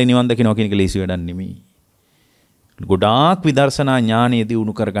මේ කාලේ නිවන් දකින්න කියන එක ලේසි වැඩක් නෙමෙයි. ගොඩාක් විදර්ශනා ඥානෙ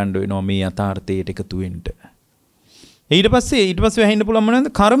දියුණු කරගන්න වෙනවා මේ යථාර්ථයට එකතු වෙන්න. ඊට පස්සේ වැහෙන්න පුළුවන්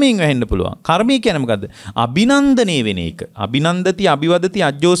මොනවද? කර්මයෙන් වැහෙන්න පුළුවන්. කර්මය කියන්නේ මොකද්ද? අභිනන්දනය වෙන එක. අභිනන්දති අභිවදති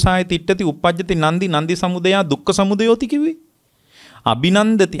අජ්ජෝසාය තිට්ඨති uppajjati නන්දි සමුදය දුක්ඛ සමුදයෝති කිව්වේ.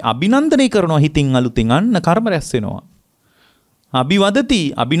 අභිනන්දනය කරනවා හිතින් අලුතින් අන්න කර්ම රැස් වෙනවා. අභිවදති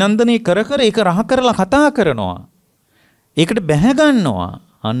අභිනන්දනය කර ඒක රහ කරලා කතා කරනවා. ඒකට බැහැ ගන්නවා.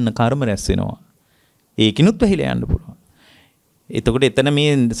 අන්න කර්ම රැස් වෙනවා. ඒකිනුත් වැහිලා යන්න පුළුවන්. එතකොට එතන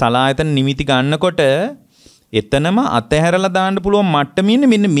මේ සලායතන නිමිති ගන්නකොට එතනම අතහැරලා දාන්න පුළුවන් මට්ටමින්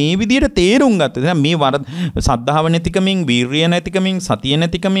මෙන්න මේ විදිහට තේරුම් ගත්තා. දැන් මේ සද්ධාව නැතිකමින්, වීරිය නැතිකමින්, සතිය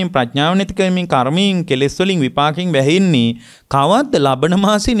නැතිකමින්, ප්‍රඥාව නැතිකමින්, කර්මයෙන්, කෙලෙස් වලින් විපාකයෙන් වැහෙන්නේ කවද්ද? ලබන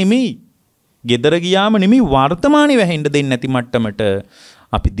මාසේ නෙමෙයි. ගෙදර ගියාම නෙමෙයි වර්තමානයේ වැහෙන්න දෙන්නේ නැති මට්ටමට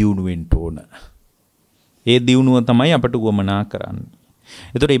අපි දියුණු වෙන්න ඕන. ඒ දියුණුව තමයි අපට උවමනා කරන්නේ.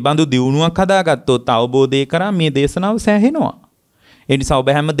 ඒතකොට මේ බඳු දියුණුවක් හදාගත්තොත් අවබෝධය කරා මේ දේශනාව සෑහෙනවා. ඒ නිසා ඔබ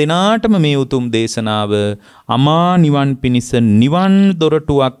හැම දිනාටම මේ උතුම් දේශනාව අමා නිවන් පිණිස නිවන්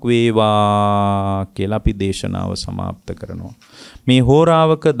දොරටුවක් වේවා කියලා අපි දේශනාව સમાપ્ત කරනවා. මේ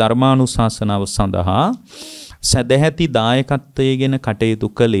හෝරාවක ධර්මානුශාසනාව සඳහා සදැහැති දායකත්වයෙන් කටයුතු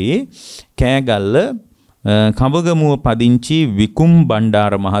කළේ කෑගල්ල කඹගමුව පදිංචි විකුම්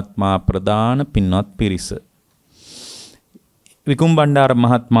බණ්ඩාර මහත්මයා ප්‍රදාන පින්වත් පිරිස. විකුම් බණ්ඩාර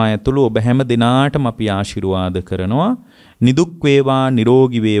මහත්මයා ඇතුළු ඔබ හැම දිනාටම අපි ආශිර්වාද කරනවා. නිදුක් වේවා,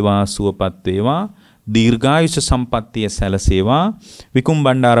 නිරෝගී වේවා, සුවපත් වේවා, දීර්ඝායුෂ සම්පන්නිය සැලසේවා. විකුම්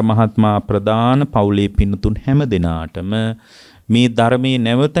බණ්ඩාර මහත්මයා ප්‍රදාන පවුලේ පින්තුන් හැම දිනාටම මේ ධර්මයේ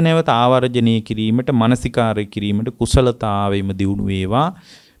නැවත නැවත ආවර්ජනය කිරීමට, මානසිකාරය කිරීමට කුසලතාවෙම දියුණු වේවා.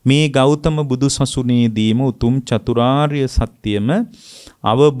 මේ ගෞතම බුදු සසුනේදීම උතුම් චතුරාර්ය සත්‍යම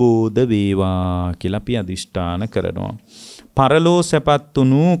අවබෝධ වේවා කියලා අපි අදිෂ්ඨාන කරනවා. පරලෝ සැපත්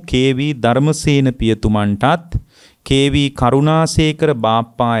වුණු කේවි ධර්මසේන පියතුමන්ටත් කේවි කරුණාසේකර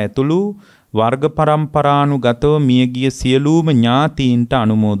බාප්පා ඇතුළු වර්ග පරම්පරානුගතව මියගිය සියලුම ඥාතීන්ට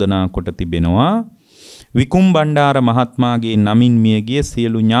අනුමෝදනා කොට තිබෙනවා. විකුම් බණ්ඩාර මහත්මයාගේ නමින් මියගිය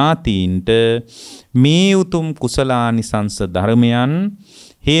සියලු ඥාතීන්ට මේ උතුම් කුසලානිසංස ධර්මයන්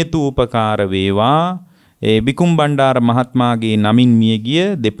හේතු උපකාර වේවා. ඒ විකුම් බණ්ඩාර මහත්මයාගේ නමින් මියගිය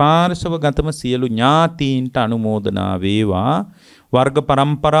දෙපාර්ශවගතම සියලු ඥාතීන්ට අනුමෝදනා වේවා. වර්ග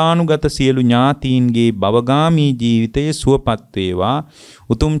පරම්පරානුගත සියලු ඥාතීන්ගේ භවගාමී ජීවිතයේ සුවපත් වේවා.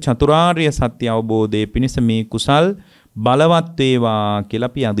 උතුම් චතුරාර්ය සත්‍ය අවබෝධයේ පිණිස මේ කුසල් බලවත් වේවා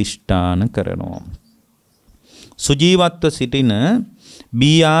කියලා අපි අදිෂ්ඨාන කරනවා. සුජීවත්ව සිටින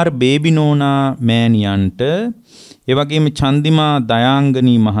බී.ආර්. බේබිනෝනා මෑණියන්ට එවැගේම චන්දිමා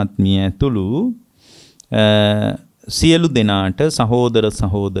දයාංගනී මහත්මිය ඇතුළු සියලු දෙනාට, සහෝදර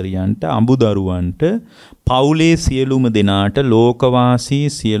සහෝදරියන්ට, අඹදරුවන්ට, පවුලේ සියලුම දෙනාට, ලෝකවාසී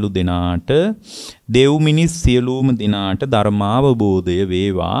සියලු දෙනාට, දෙව් මිනිස් සියලුම දෙනාට ධර්මාවබෝධය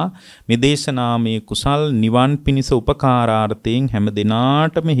වේවා. මේ දේශනාමය කුසල් නිවන් පිණිස උපකාරාර්ථයෙන් හැම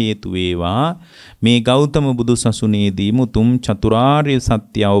දෙනාටම හේතු වේවා. මේ ගෞතම බුදු සසුනේදීම උතුම් චතුරාර්ය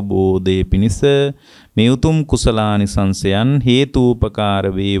සත්‍ය අවබෝධයේ පිණිස මේ උතුම් කුසලානිසංසයන් හේතුපකාර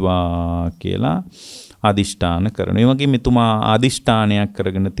වේවා කියලා අදිෂ්ඨාන කරනවා. ඒ වගේම මෙතුමා අදිෂ්ඨානයක්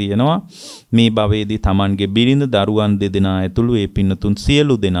කරගෙන තියෙනවා මේ භවයේදී Tamanගේ බිරිඳ දරුවන් දෙදෙනා ඇතුළු ඒ පින්නතුන්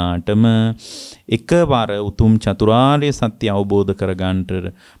සියලු දෙනාටම එකවර උතුම් චතුරාර්ය සත්‍ය අවබෝධ කරගන්නට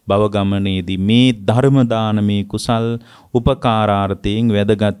භව ගමනේදී මේ ධර්ම දානමේ කුසල් උපකාරාර්ථයෙන්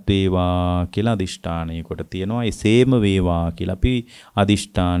වැදගත් වේවා කියලා අදිෂ්ඨානය කොට තියෙනවා. එසේම වේවා කියලා අපි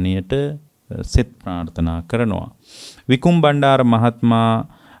අදිෂ්ඨානයට සෙත් ප්‍රාර්ථනා කරනවා. විකුම් බණ්ඩාර මහත්මයා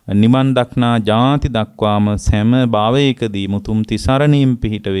නිවන් දක්නා ජාති දක්වාම සෑම භාවයකදී මුතුම් තිසරණීම්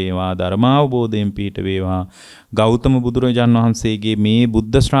පිහිට වේවා, ධර්මාවබෝධයෙන් පිහිට වේවා. ගෞතම බුදුරජාන් වහන්සේගේ මේ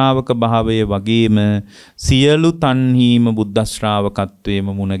බුද්ධ ශ්‍රාවක භාවය වගේම සියලු තන්හිම බුද්ධ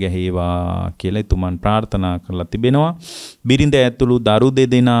ශ්‍රාවකත්වයේම මුණ ගැහිවා කියලා තුමන් ප්‍රාර්ථනා කරලා තිබෙනවා. බිරිඳ ඇතුළු දරු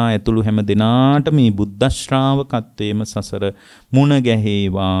දෙදෙනා ඇතුළු හැම දෙනාට මේ බුද්ධ ශ්‍රාවකත්වයේම සසර මුණ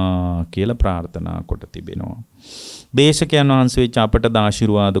ගැහිවා කියලා ප්‍රාර්ථනා කොට තිබෙනවා. දේශකයන් වහන්සේ වෙච්ච අපට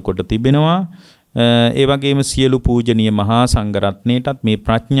ආශිර්වාද කොට තිබෙනවා. ඒ වගේම සියලු පූජනීය මහා සංඝරත්නයටත් මේ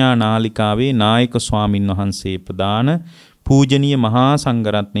ප්‍රඥා නාලිකාවේ නායක ස්වාමින් වහන්සේ ප්‍රදාන පූජනීය මහා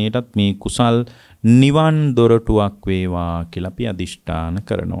සංඝරත්නයටත් මේ කුසල් නිවන් දොරටුවක් වේවා කියලා අපි අදිෂ්ඨාන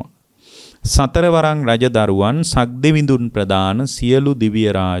කරනවා. සතරවරන් රජදරුවන් සග්දෙවිඳුන් ප්‍රදාන සියලු දිව්‍ය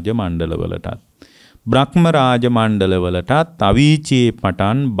රාජ මණ්ඩලවලටත් බ්‍රහ්ම රාජ මණ්ඩලවලටත් අවීචයේ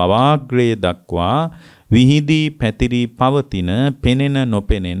පටන් භවාග්‍රය දක්වා විහිදී පැතිරී පවතින පෙනෙන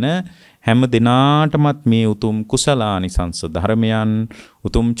නොපෙනෙන හැම දිනාටමත් මේ උතුම් කුසලානිසංස ධර්මයන්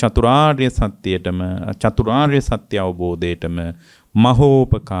උතුම් චතුරාර්ය සත්‍යයටම චතුරාර්ය සත්‍ය අවබෝධයටම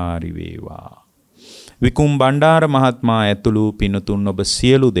මහෝපකාරී වේවා. විකුම් බණ්ඩාර මහත්මයා ඇතුළු පින්තුන් ඔබ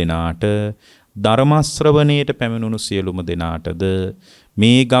සියලු දෙනාට ධර්ම ශ්‍රවණයට පැමිණුණු සියලුම දෙනාටද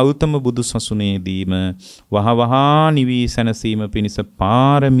මේ ගෞතම බුදු සසුනේදීම වහවහා නිවි සැනසීම පිණිස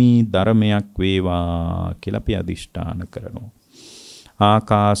පාරමී ධර්මයක් වේවා කියලා අපි අදිෂ්ඨාන කරනවා.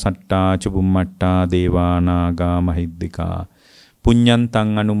 ආකාසට්ටා චුම්මට්ටා දේවා නාග මහිද්దికා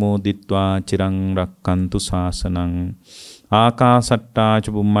පුඤ්ඤන්තං අනුමෝදිත්වා චිරං රක්칸තු ශාසනං. ආකාසට්ටා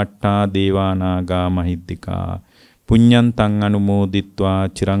චුම්මට්ටා දේවා නාග මහිද්దికා පුඤ්ඤන්තං අනුමෝදිත්වා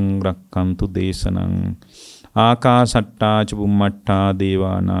චිරං රක්칸තු දේශනං. ආකාසට්ටා චුම්මට්ටා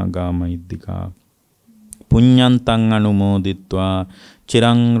දේවා නාග මහිද්దికා පුඤ්ඤන්තං අනුමෝදිත්වා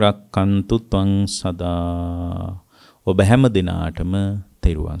චිරං රක්칸තු ත්වං සදා. ඔබ හැම දිනාටම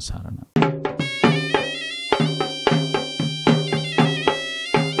තෙරුවන් සරණයි.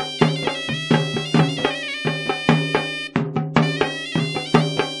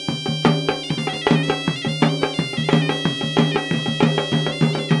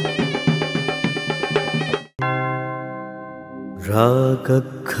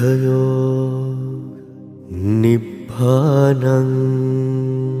 රාගක්ඛයෝ නිබ්බානං